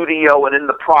studio and in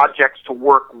the projects to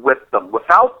work with them.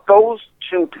 Without those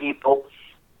two people,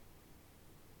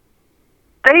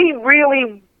 they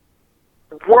really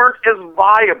weren't as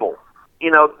viable.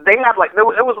 You know, they had it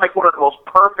was like one of the most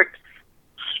perfect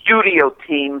studio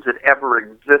teams that ever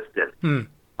existed.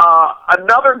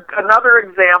 Another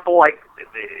example, like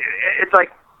it's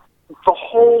like the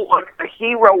whole the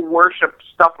hero worship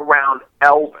stuff around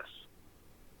Elvis.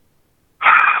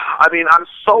 I mean, I'm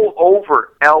so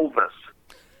over Elvis.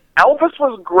 Elvis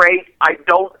was great. I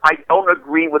don't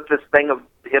agree with this thing of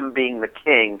him being the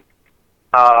king.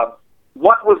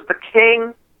 What was the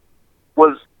king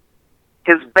was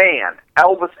his band.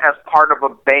 Elvis as part of a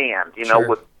band, you know,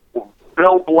 with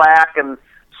Bill Black and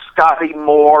Scotty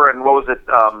Moore and what was it,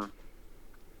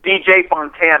 DJ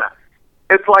Fontana.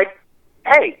 It's like,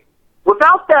 hey,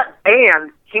 without that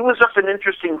band, he was just an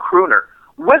interesting crooner.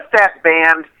 With that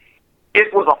band,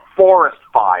 it was a forest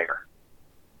fire,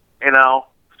 you know.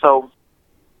 So,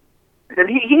 and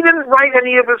he didn't write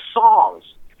any of his songs,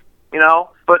 you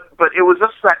know, but it was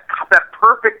just that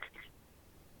perfect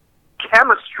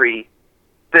chemistry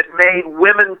that made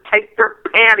women take their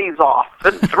panties off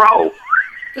and throw.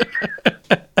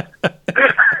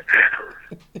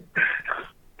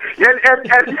 and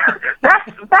that's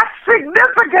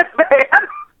significant, man.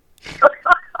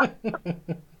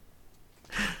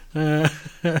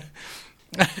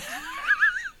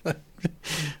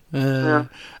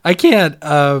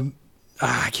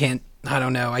 I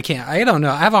don't know. I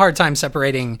have a hard time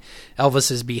separating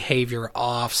Elvis's behavior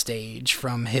off stage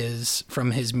from his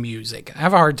music. I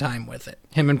have a hard time with it.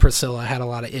 Him and Priscilla had a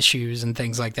lot of issues and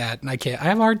things like that, and I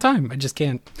have a hard time. I just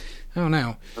can't. I don't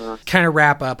know. Kind of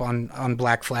wrap up on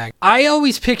Black Flag. I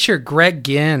always picture Greg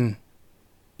Ginn,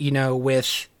 you know,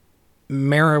 with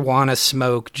marijuana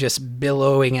smoke just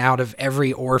billowing out of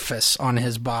every orifice on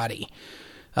his body,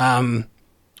 and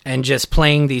just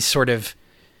playing these sort of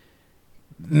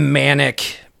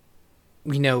manic,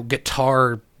 you know,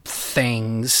 guitar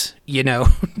things, you know,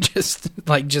 just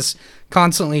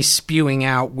constantly spewing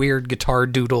out weird guitar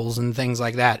doodles and things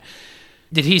like that.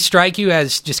 Did he strike you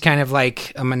as just kind of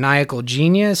like a maniacal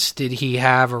genius? Did he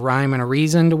have a rhyme and a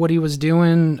reason to what he was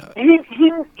doing?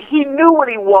 He knew what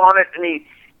he wanted, and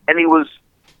he was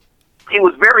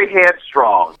very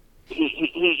headstrong.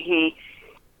 He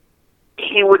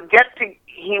would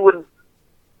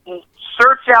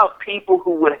search out people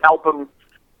who would help him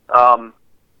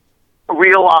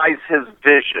realize his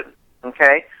vision.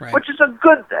 Okay, right. Which is a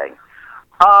good thing.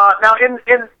 Now,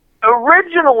 in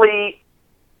originally,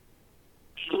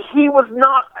 he was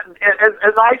not,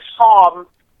 as I saw him,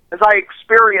 as I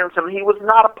experienced him, he was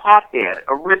not a pothead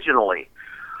originally.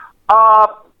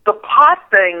 The pot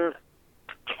thing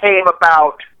came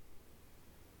about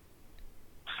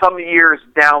some years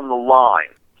down the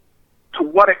line. To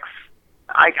what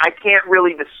I can't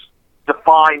really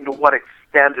define to what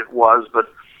extent it was, but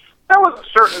there was a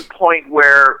certain point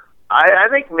where I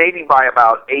think maybe by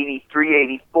about 83,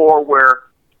 84, where,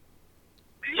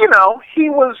 you know, he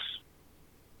was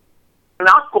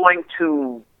not going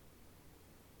to,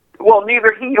 well,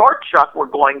 neither he or Chuck were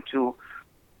going to,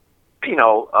 you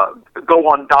know, go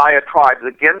on diatribes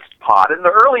against pot. In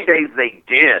the early days, they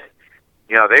did.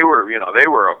 You know, they were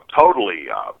totally,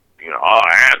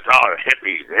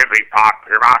 hippie pop,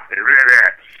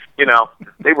 you know,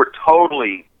 they were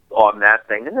totally on that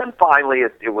thing. And then finally,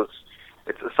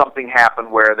 something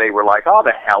happened where they were like, oh,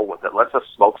 the hell with it, let's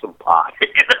just smoke some pot, you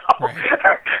know.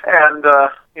 Right. And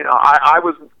you know, I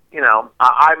was, you know,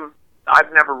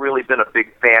 I've never really been a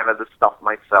big fan of this stuff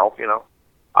myself. You know,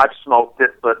 I've smoked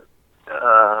it, but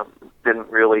never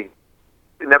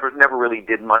really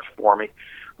did much for me.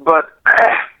 But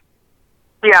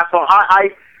yeah, so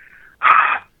I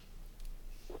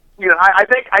you know, I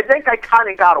think I kind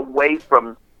of got away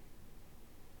from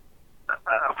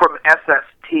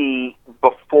SST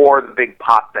before the big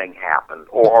pot thing happened,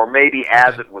 or maybe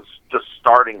as it was just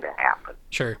starting to happen.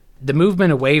 Sure. The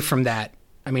movement away from that,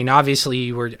 I mean, obviously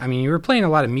you were playing a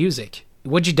lot of music.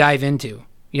 What'd you dive into?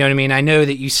 You know what I mean? I know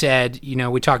that you said, you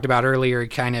know, we talked about earlier,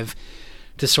 kind of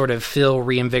to sort of feel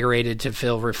reinvigorated, to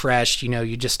feel refreshed, you know,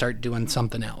 you just start doing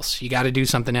something else. You got to do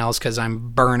something else because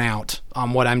I'm burnt out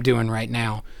on what I'm doing right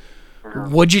now.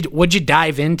 Mm-hmm. What'd you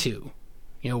dive into?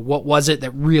 You know, what was it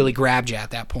that really grabbed you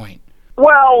at that point?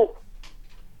 Well,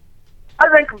 I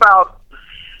think about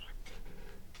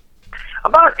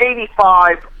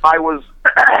 85, I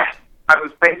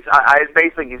had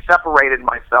basically separated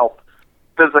myself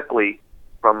physically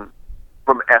from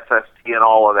SST and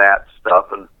all of that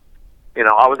stuff, and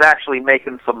I was actually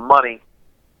making some money.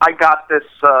 I got this.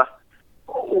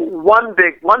 One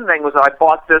thing was that I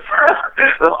bought this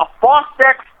a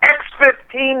Fostex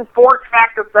X15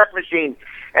 4-track cassette machine,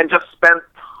 and just spent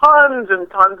tons and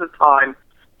tons of time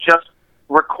just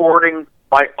recording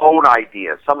my own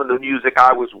ideas, some of the music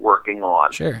I was working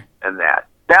on. Sure. And that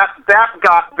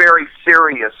got very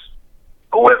serious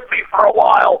with me for a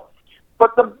while.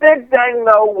 But the big thing,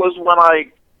 though, was when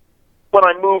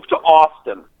I moved to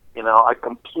Austin. I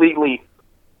completely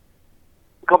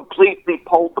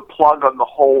pulled the plug on the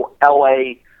whole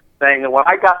LA thing. And when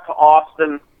I got to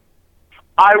Austin,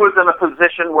 I was in a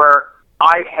position where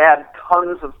I had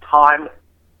tons of time.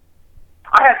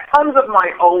 I had tons of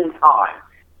my own time.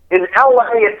 In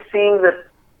LA, it seemed that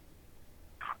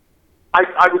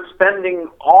I was spending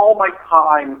all my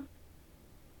time,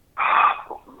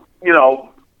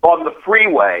 on the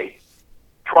freeway,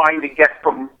 trying to get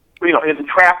from, in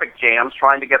traffic jams,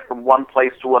 trying to get from one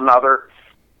place to another,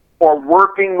 or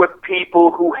working with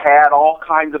people who had all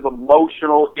kinds of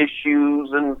emotional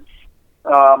issues, and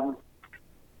there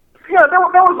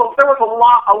was a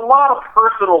lot of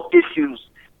personal issues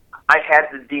I had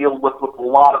to deal with a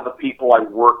lot of the people I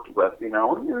worked with.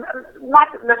 Not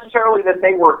necessarily that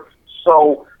they were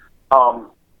so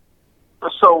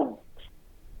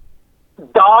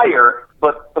dire,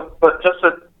 but just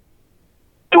that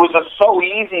it was just so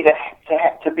easy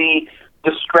to be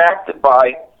distracted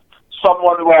by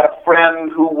someone who had a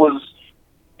friend who was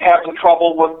having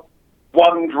trouble with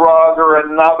one drug or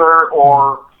another,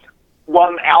 or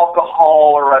one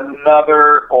alcohol or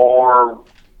another, or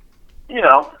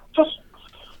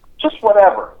just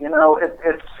whatever. It's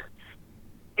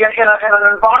in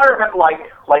an environment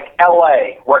like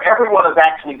LA, where everyone is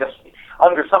actually just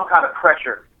under some kind of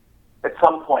pressure at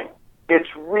some point. It's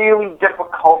really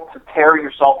difficult to tear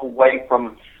yourself away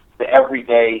from the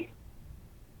everyday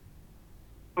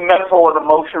mental and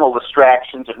emotional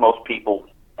distractions that most people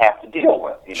have to deal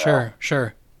with. Sure.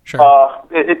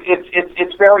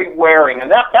 It's very wearing, and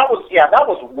that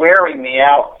was wearing me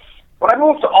out. When I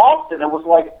moved to Austin, it was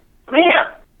like,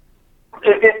 man,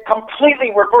 it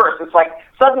completely reversed. It's like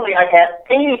suddenly I had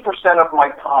 80% of my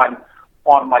time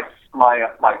on my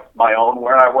own,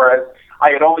 whereas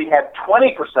I had only had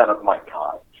 20% of my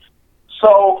time.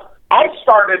 So I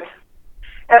started,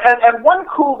 and one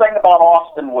cool thing about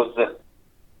Austin was that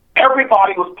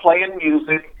everybody was playing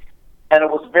music, and it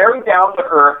was very down to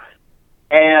earth,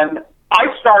 and I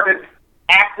started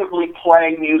actively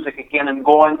playing music again and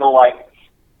going to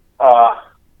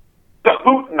the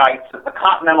Hoot Nights at the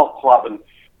Continental Club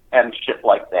and shit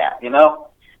like that,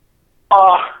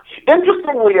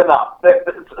 Interestingly enough,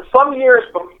 some years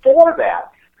before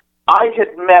that, I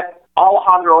had met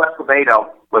Alejandro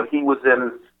Escobedo when he was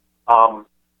in,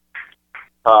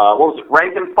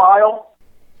 Rank and File?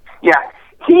 Yeah,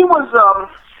 he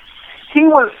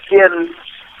was in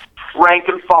Rank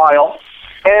and File,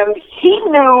 and he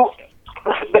knew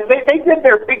they did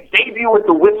their big debut at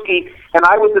the Whiskey, and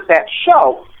I was at that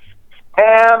show.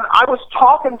 And I was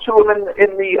talking to him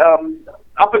in the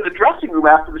up in the dressing room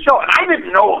after the show, and I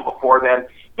didn't know him before then.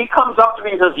 He comes up to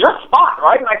me and says, "Your Spot,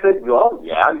 right?" And I said, "Well,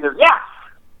 yeah." He says, "Yeah,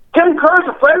 Tim Kerr's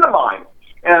a friend of mine."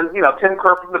 And, Tim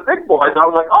Kerr from the Big Boys. And I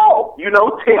was like, "Oh, you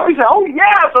know Tim?" He said, "Oh,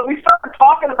 yeah." So we started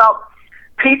talking about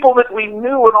people that we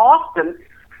knew in Austin.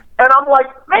 And I'm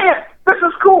like, "Man, this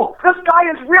is cool. This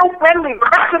guy is real friendly. The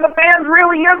rest of the band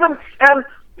really isn't." And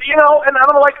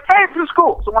I'm like, "Hey, this is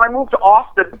cool." So when I moved to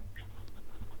Austin,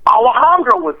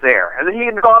 Alejandro was there, and he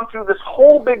had gone through this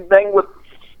whole big thing with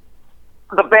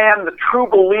the band, the True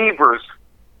Believers,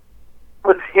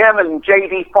 with him and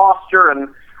J.D. Foster and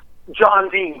John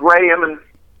D. Graham, and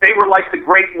they were like the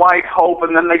Great White Hope,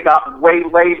 and then they got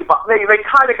waylaid. They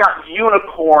kind of got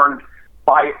unicorned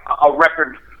by a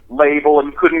record label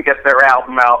and couldn't get their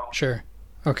album out. Sure.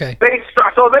 Okay.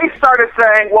 So they started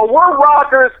saying, "Well, we're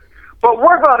rockers, but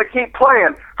we're going to keep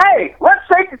playing. Hey, let's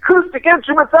take acoustic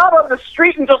instruments out on the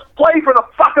street and just play for the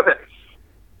fuck of it."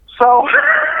 So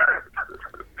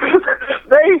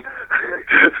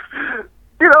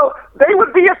they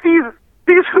would be at these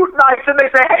Hoot Nights, and they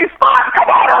say, "Hey, Spot, come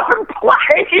on up and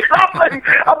play something."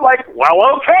 I'm like, "Well,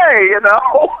 okay,"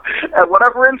 And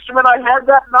whatever instrument I had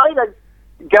that night,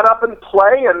 I'd get up and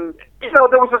play, and there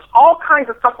was all kinds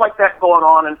of stuff like that going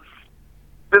on. And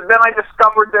then I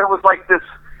discovered there was like this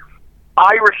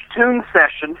Irish tune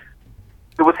session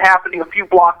that was happening a few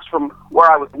blocks from where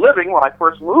I was living when I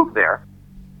first moved there.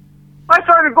 I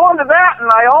started going to that, and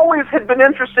I always had been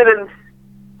interested in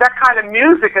that kind of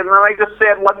music, and then I just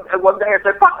said one day, I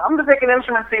said, "Fuck, I'm going to take an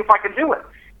instrument and see if I can do it."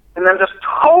 and then just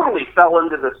totally fell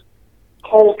into this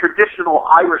whole traditional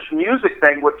Irish music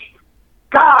thing, which,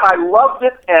 God, I loved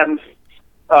it and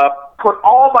put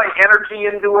all my energy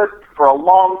into it for a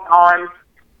long time.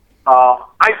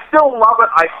 I still love it.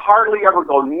 I hardly ever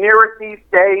go near it these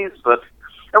days, but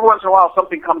every once in a while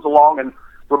something comes along and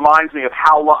reminds me of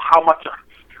how much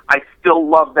I still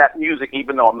love that music,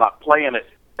 even though I'm not playing it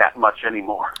that much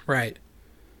anymore. Right.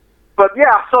 But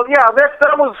yeah,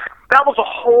 that was a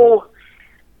whole,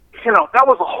 that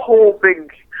was a whole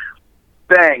big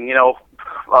thing,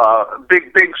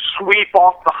 big sweep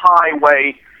off the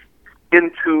highway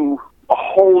into a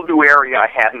whole new area I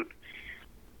hadn't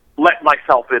let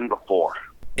myself in before.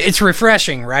 It's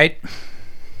refreshing, right?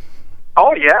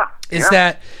 Oh, yeah. Is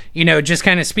that, just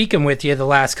kind of speaking with you the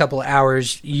last couple of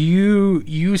hours,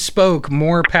 you spoke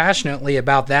more passionately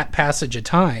about that passage of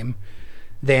time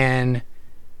than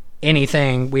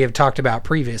anything we have talked about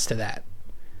previous to that.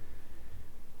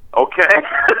 Okay.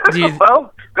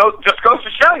 Well, just goes to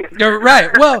show you.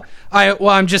 Right. Well,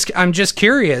 I'm just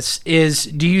curious.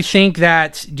 Do you think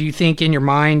in your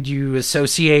mind do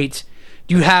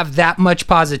you have that much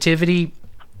positivity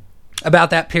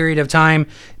about that period of time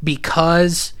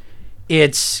because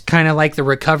it's kind of like the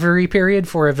recovery period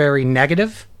for a very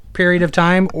negative period of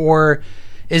time, or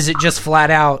is it just flat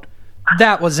out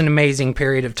that was an amazing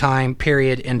period of time,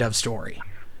 period, end of story?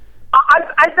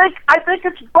 I think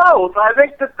it's both. I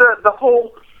think that the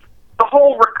whole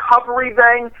recovery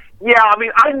thing. Yeah, I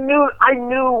mean, I knew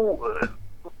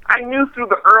through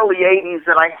the early '80s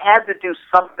that I had to do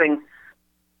something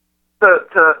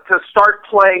to start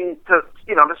playing, to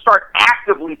start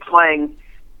actively playing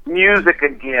music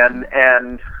again,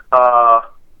 and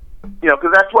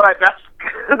because that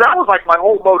was like my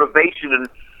whole motivation, and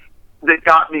that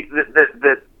got me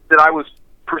that I was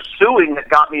pursuing, that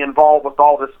got me involved with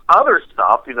all this other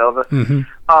stuff.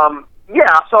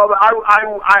 Yeah, so I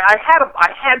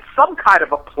had some kind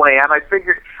of a plan. I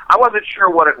figured I wasn't sure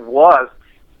what it was,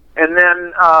 and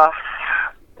then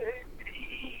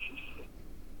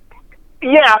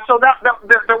so there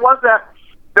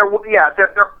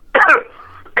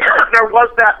was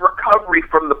that recovery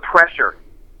from the pressure.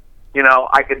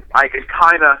 I could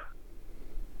kind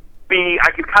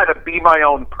of be my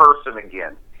own person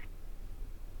again.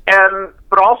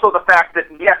 But also the fact that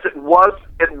yes, it was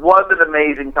an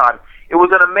amazing time. It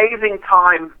was an amazing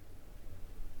time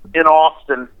in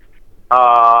Austin,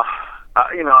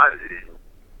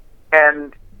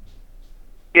 and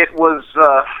it was,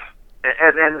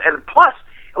 and plus,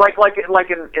 like in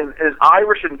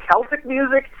Irish and Celtic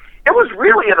music, it was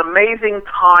really an amazing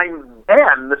time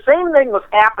then. The same thing was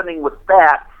happening with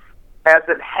that as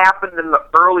it happened in the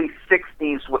early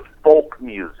 '60s with folk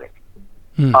music.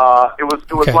 It was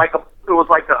like a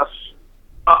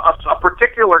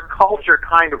particular culture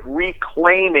kind of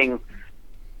reclaiming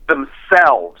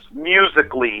themselves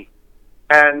musically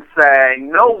and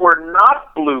saying, no, we're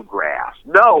not bluegrass.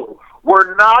 No,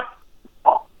 we're not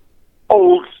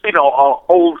old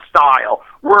style.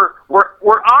 We're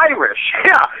Irish.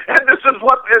 Yeah, and this is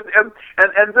what and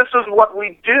this is what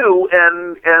we do.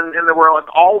 And there were like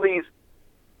all these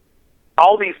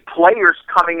players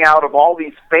coming out of all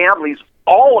these families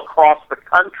all across the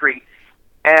country,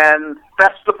 and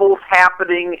festivals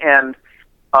happening, and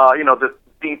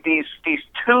these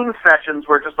tune sessions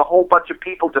where just a whole bunch of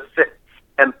people just sit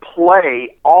and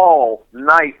play all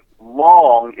night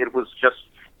long. It was just,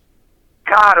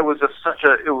 God, it was just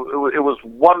it was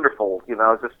wonderful.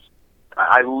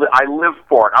 I lived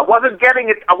for it. I wasn't getting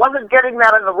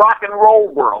that in the rock and roll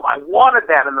world. I wanted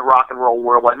that in the rock and roll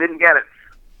world. I didn't get it,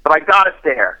 but I got it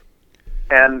there,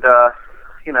 and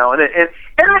it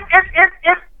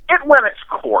went its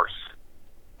course.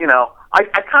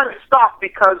 I kind of stopped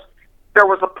because there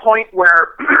was a point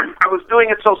where I was doing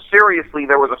it so seriously.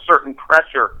 There was a certain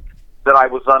pressure that I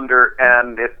was under,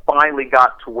 and it finally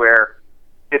got to where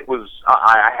it was.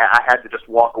 I had to just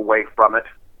walk away from it.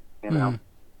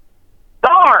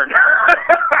 Darn.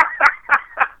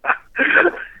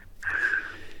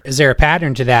 Is there a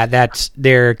pattern to that? That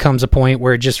there comes a point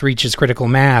where it just reaches critical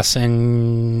mass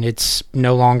and it's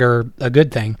no longer a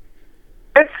good thing?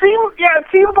 It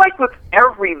seems like with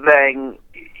everything,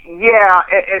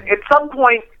 at some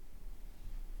point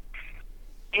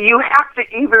you have to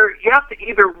either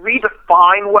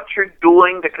redefine what you're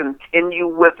doing to continue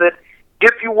with it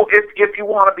if you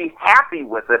want to be happy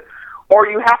with it, or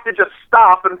you have to just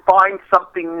stop and find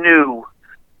something new.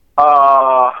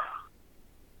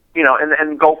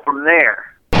 And go from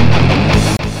there.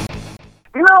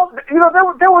 There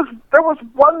was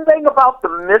one thing about the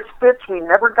Misfits we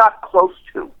never got close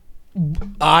to.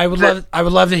 I would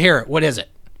love to hear it. What is it?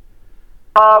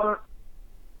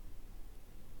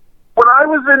 when I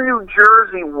was in New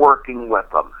Jersey working with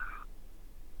them,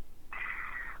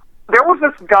 there was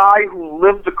this guy who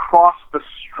lived across the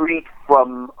street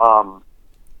from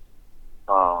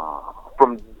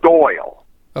Doyle.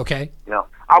 Okay. You know,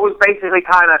 I was basically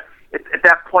kind of at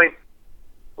that point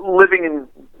living in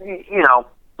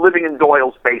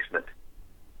Doyle's basement.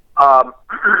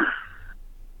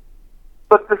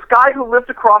 But this guy who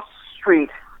lived across the street,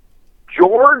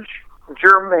 George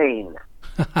Germain.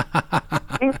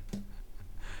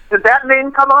 Did that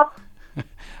name come up?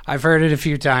 I've heard it a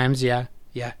few times, yeah.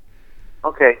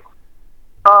 Okay.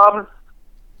 I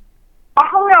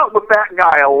hung out with that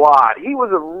guy a lot. He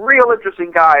was a real interesting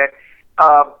guy.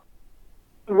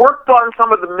 Worked on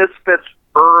some of the Misfits'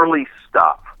 early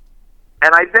stuff.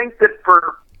 And I think that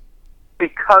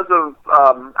because of,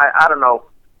 I don't know,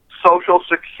 Social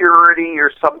Security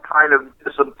or some kind of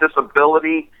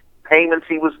disability payments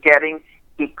he was getting,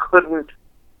 he couldn't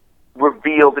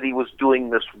reveal that he was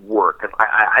doing this work. And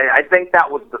I think that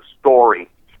was the story.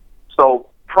 So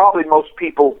probably most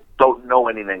people don't know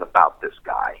anything about this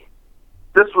guy.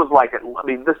 This was like,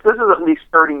 this is at least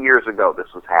 30 years ago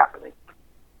this was happening.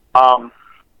 So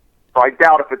I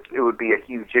doubt if it would be a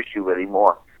huge issue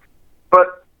anymore.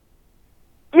 But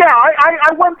yeah,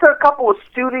 I went to a couple of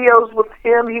studios with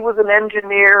him. He was an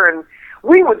engineer, and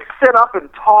we would sit up and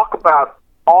talk about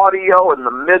audio and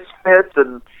the Misfits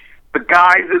and the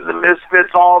guys in the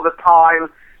Misfits all the time.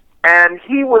 And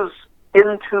he was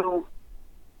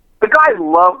the guy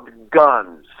loved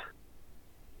guns.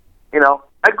 You know,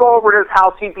 I'd go over to his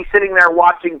house, he'd be sitting there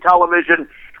watching television,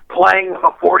 playing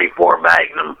a .44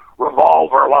 Magnum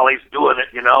revolver while he's doing it,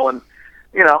 and,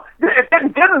 it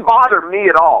didn't bother me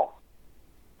at all.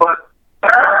 But,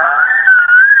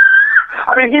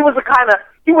 he was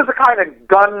the kind of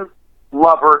gun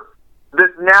lover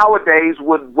that nowadays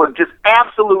would just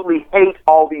absolutely hate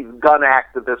all these gun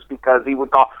activists because he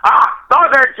would go,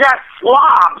 those are just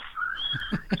slobs!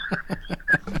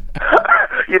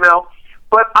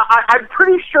 But I'm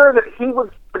pretty sure that he was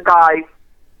the guy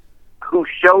who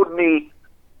showed me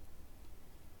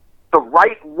the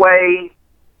right way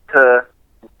to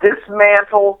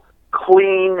dismantle,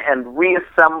 clean, and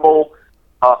reassemble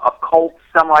a Colt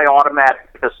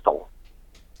semi-automatic pistol.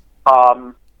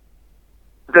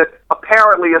 That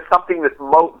apparently is something that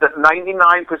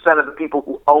 99% of the people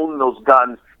who own those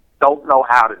guns don't know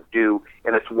how to do,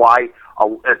 and it's why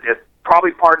it's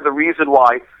probably part of the reason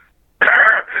why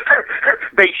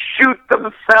they shoot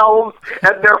themselves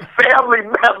and their family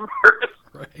members.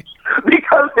 Right.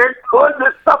 Because they're doing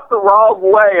this stuff the wrong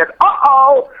way, and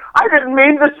I didn't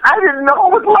mean this. I didn't know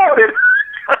it was loaded.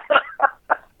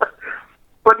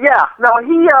 But yeah,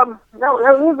 he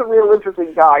was a real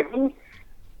interesting guy.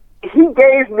 He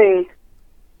gave me,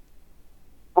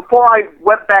 before I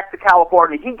went back to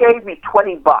California, he gave me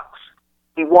 $20.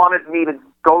 He wanted me to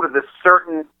go to this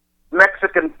certain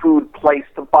Mexican food place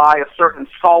to buy a certain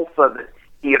salsa that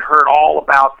he had heard all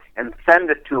about and send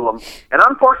it to him. And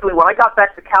unfortunately, when I got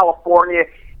back to California,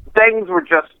 things were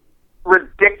just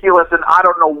ridiculous, and I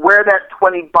don't know where that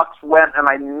 $20 went, and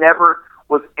I never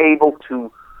was able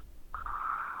to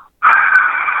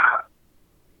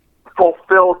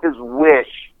fulfill his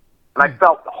wish. And I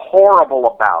felt horrible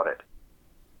about it.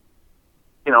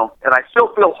 And I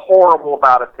still feel horrible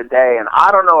about it today, and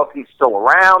I don't know if he's still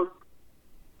around,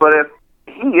 but if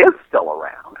he is still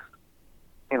around,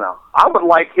 I would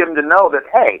like him to know that,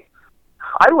 hey,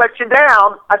 I let you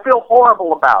down. I feel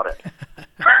horrible about it.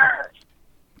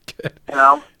 Good.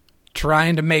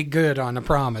 Trying to make good on a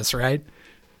promise, right?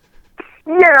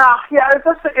 Yeah. It's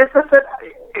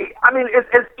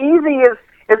as easy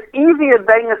a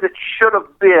thing as it should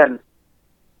have been.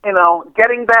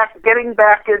 Getting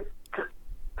back to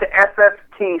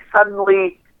SST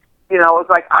suddenly. It was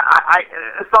like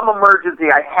some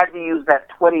emergency. I had to use that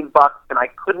 $20, and I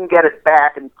couldn't get it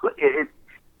back. And it's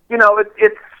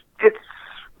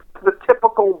the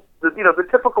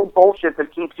typical bullshit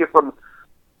that keeps you from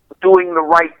doing the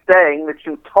right thing that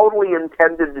you totally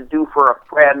intended to do for a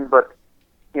friend, but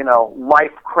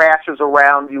life crashes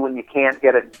around you and you can't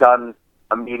get it done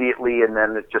immediately, and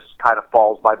then it just kind of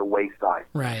falls by the wayside.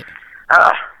 Right.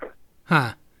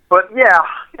 But yeah,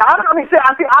 I don't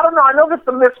know. I know that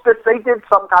the Misfits, they did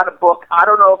some kind of book. I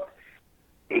don't know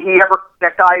if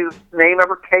that guy's name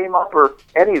ever came up or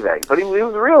anything, but he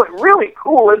was a really, really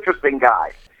cool, interesting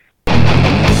guy.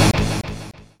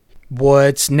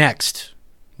 What's next?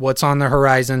 What's on the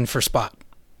horizon for Spot?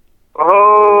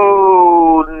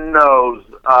 Oh, knows.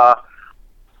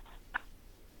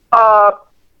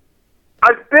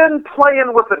 I've been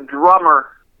playing with a drummer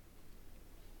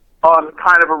on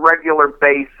kind of a regular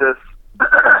basis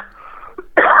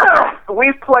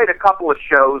we've played a couple of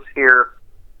shows here,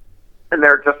 and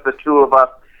they're just the two of us.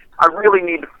 I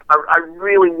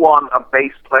really want a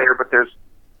bass player, but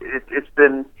it's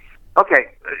been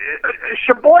okay.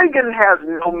 Sheboygan has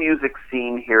no music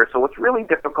scene here, so it's really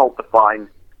difficult to find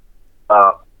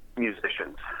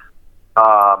musicians.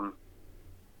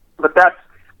 But that's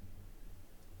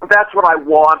what I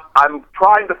want. I'm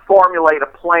trying to formulate a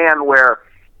plan where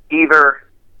either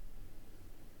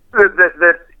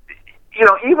that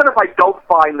even if I don't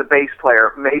find the bass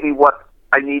player, maybe what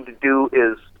I need to do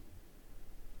is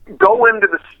go into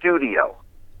the studio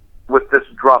with this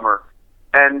drummer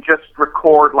and just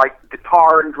record like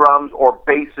guitar and drums or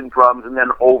bass and drums and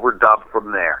then overdub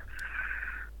from there.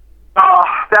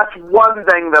 That's one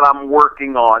thing that I'm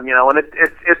working on, and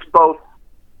it's both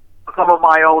some of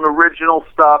my own original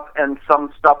stuff and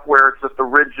some stuff where it's just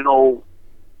original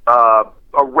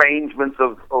arrangements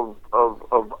of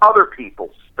other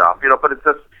people's stuff, but it's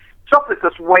just stuff that's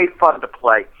just way fun to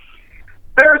play.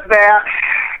 There's that.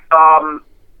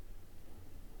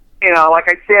 Like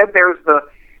I said, there's the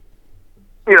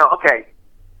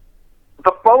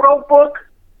photo book.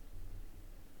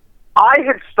 I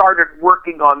had started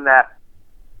working on that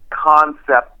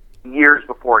concept years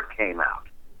before it came out.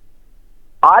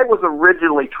 I was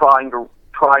originally trying to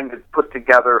put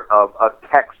together a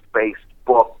text-based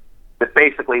book that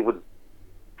basically would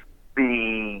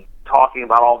be talking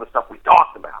about all the stuff we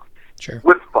talked about, sure,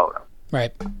 with photo.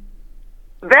 Right.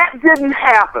 That didn't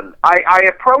happen. I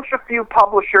approached a few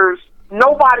publishers.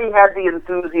 Nobody had the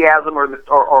enthusiasm or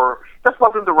just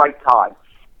wasn't the right time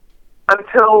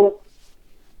until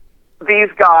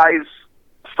these guys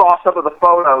saw some of the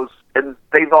photos and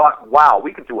they thought, wow,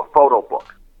 we could do a photo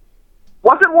book.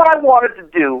 Wasn't what I wanted to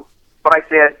do, but I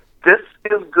said, this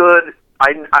is good.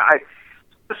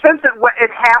 Since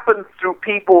it happened through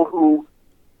people who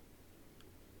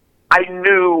I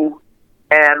knew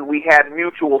and we had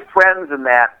mutual friends in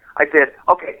that, I said,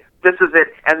 okay, this is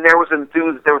it. And there was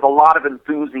a lot of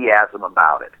enthusiasm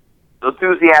about it.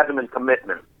 Enthusiasm and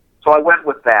commitment. So I went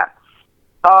with that.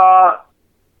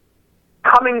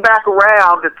 Coming back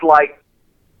around, it's like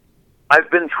I've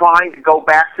been trying to go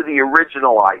back to the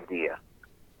original idea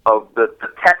of the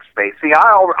text base. See,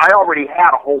 I already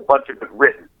had a whole bunch of it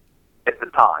written at the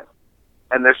time,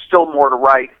 and there's still more to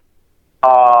write.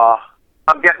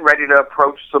 I'm getting ready to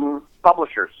approach some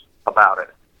publishers about it.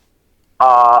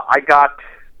 I've got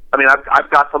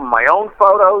some of my own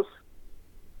photos.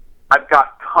 I've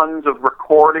got tons of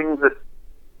recordings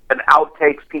and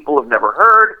outtakes people have never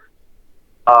heard.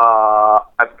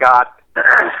 I've got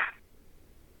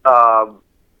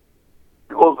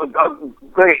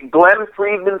Glenn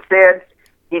Friedman said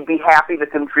he'd be happy to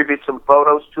contribute some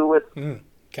photos to it.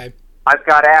 Okay. I've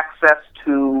got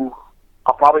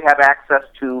I'll probably have access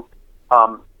to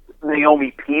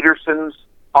Naomi Peterson's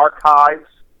archives.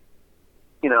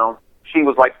 She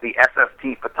was like the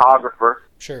SFT photographer.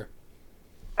 Sure.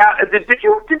 Did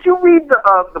you read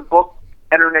the book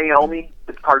Enter Naomi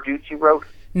that Carducci wrote?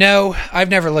 No, I've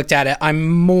never looked at it. I'm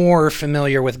more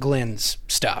familiar with Glenn's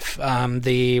stuff.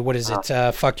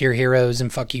 Fuck Your Heroes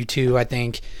and Fuck You Too, I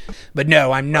think. But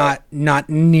no, I'm not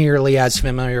nearly as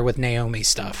familiar with Naomi's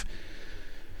stuff.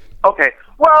 Okay.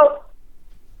 Well,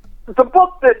 the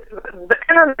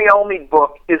Enter Naomi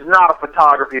book is not a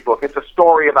photography book. It's a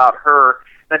story about her.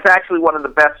 And it's actually one of the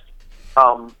best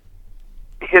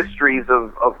histories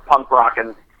of punk rock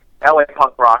and LA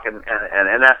punk rock and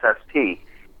SST.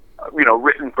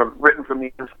 Written from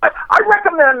the inside. I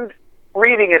recommend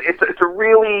reading it. It's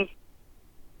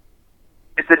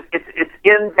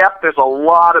in depth. There's a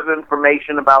lot of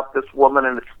information about this woman,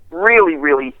 and it's really,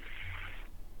 really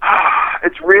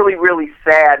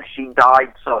sad she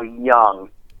died so young.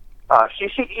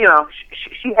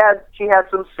 She had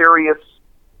some serious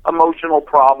emotional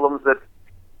problems that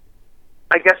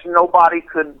I guess nobody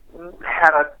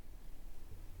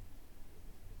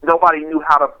knew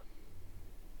how to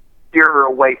steer her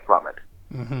away from it.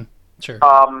 Mm-hmm. Sure.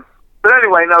 But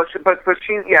anyway, no.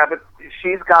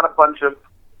 She's got a bunch of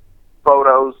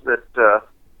photos that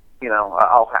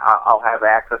I'll have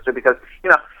access to because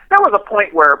there was a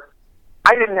point where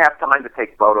I didn't have time to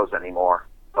take photos anymore,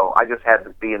 so I just had to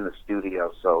be in the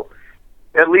studio. So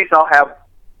at least I'll have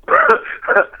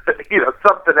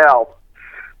something else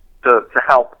to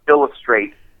help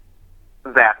illustrate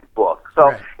that book. So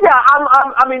right. Yeah,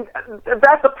 I mean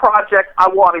that's a project I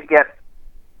want to get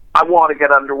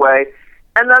underway,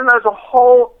 and then there's a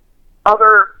whole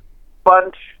other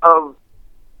bunch of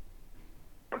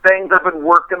things I've been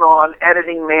working on,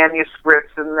 editing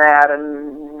manuscripts and that,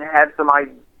 and had some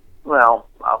I'm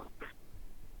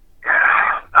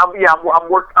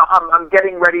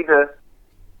getting ready to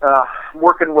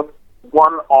working with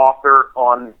one author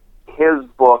on his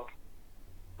book,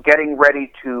 getting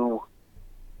ready to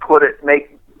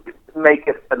make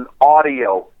it an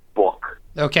audio book.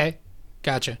 Okay,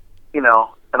 gotcha. You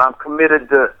know, and I'm committed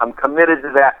to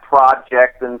that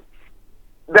project, and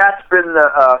that's been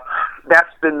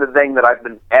the thing that I've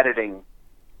been editing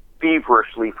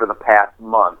feverishly for the past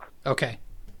month. Okay,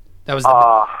 that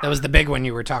was the big one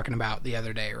you were talking about the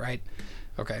other day, right?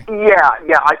 Okay. Yeah.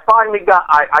 I finally got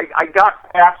I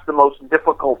got past the most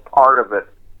difficult part of it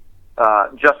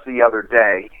just the other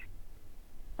day,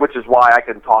 which is why I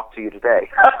can talk to you today.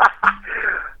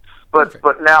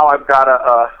 But now I've got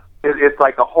it's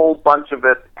like a whole bunch of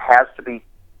it has to be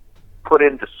put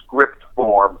into script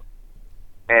form,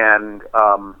 and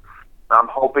I'm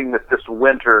hoping that this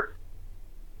winter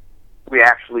we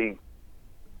actually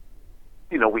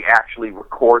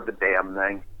record the damn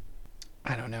thing.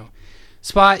 I don't know.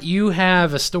 Spot, you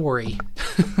have a story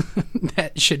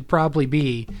that should probably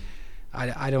be,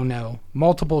 I don't know,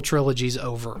 multiple trilogies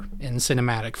over in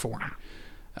cinematic form.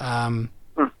 I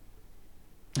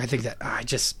think that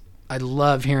I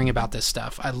love hearing about this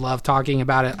stuff. I love talking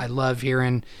about it. I love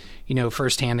hearing,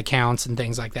 firsthand accounts and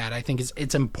things like that. I think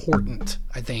it's important.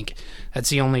 I think that's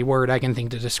the only word I can think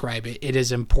to describe it. It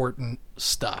is important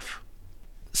stuff.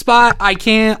 Spot, I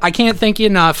can't thank you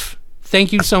enough.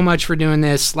 Thank you so much for doing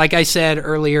this. Like I said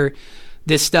earlier,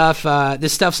 this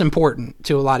stuff's important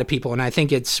to a lot of people, and I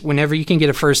think it's whenever you can get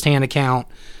a firsthand account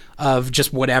of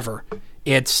just whatever,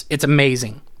 it's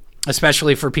amazing,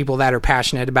 especially for people that are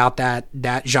passionate about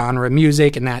that genre of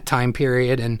music and that time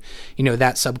period and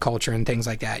that subculture and things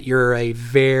like that. You're a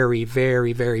very,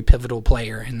 very, very pivotal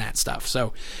player in that stuff.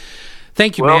 So,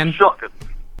 thank you, man. Sure.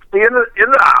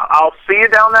 I'll see you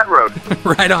down that road.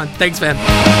 Right on. Thanks, man.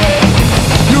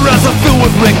 Your eyes are filled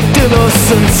with wrecked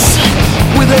innocence.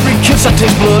 With every kiss I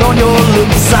taste blood on your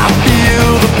lips. I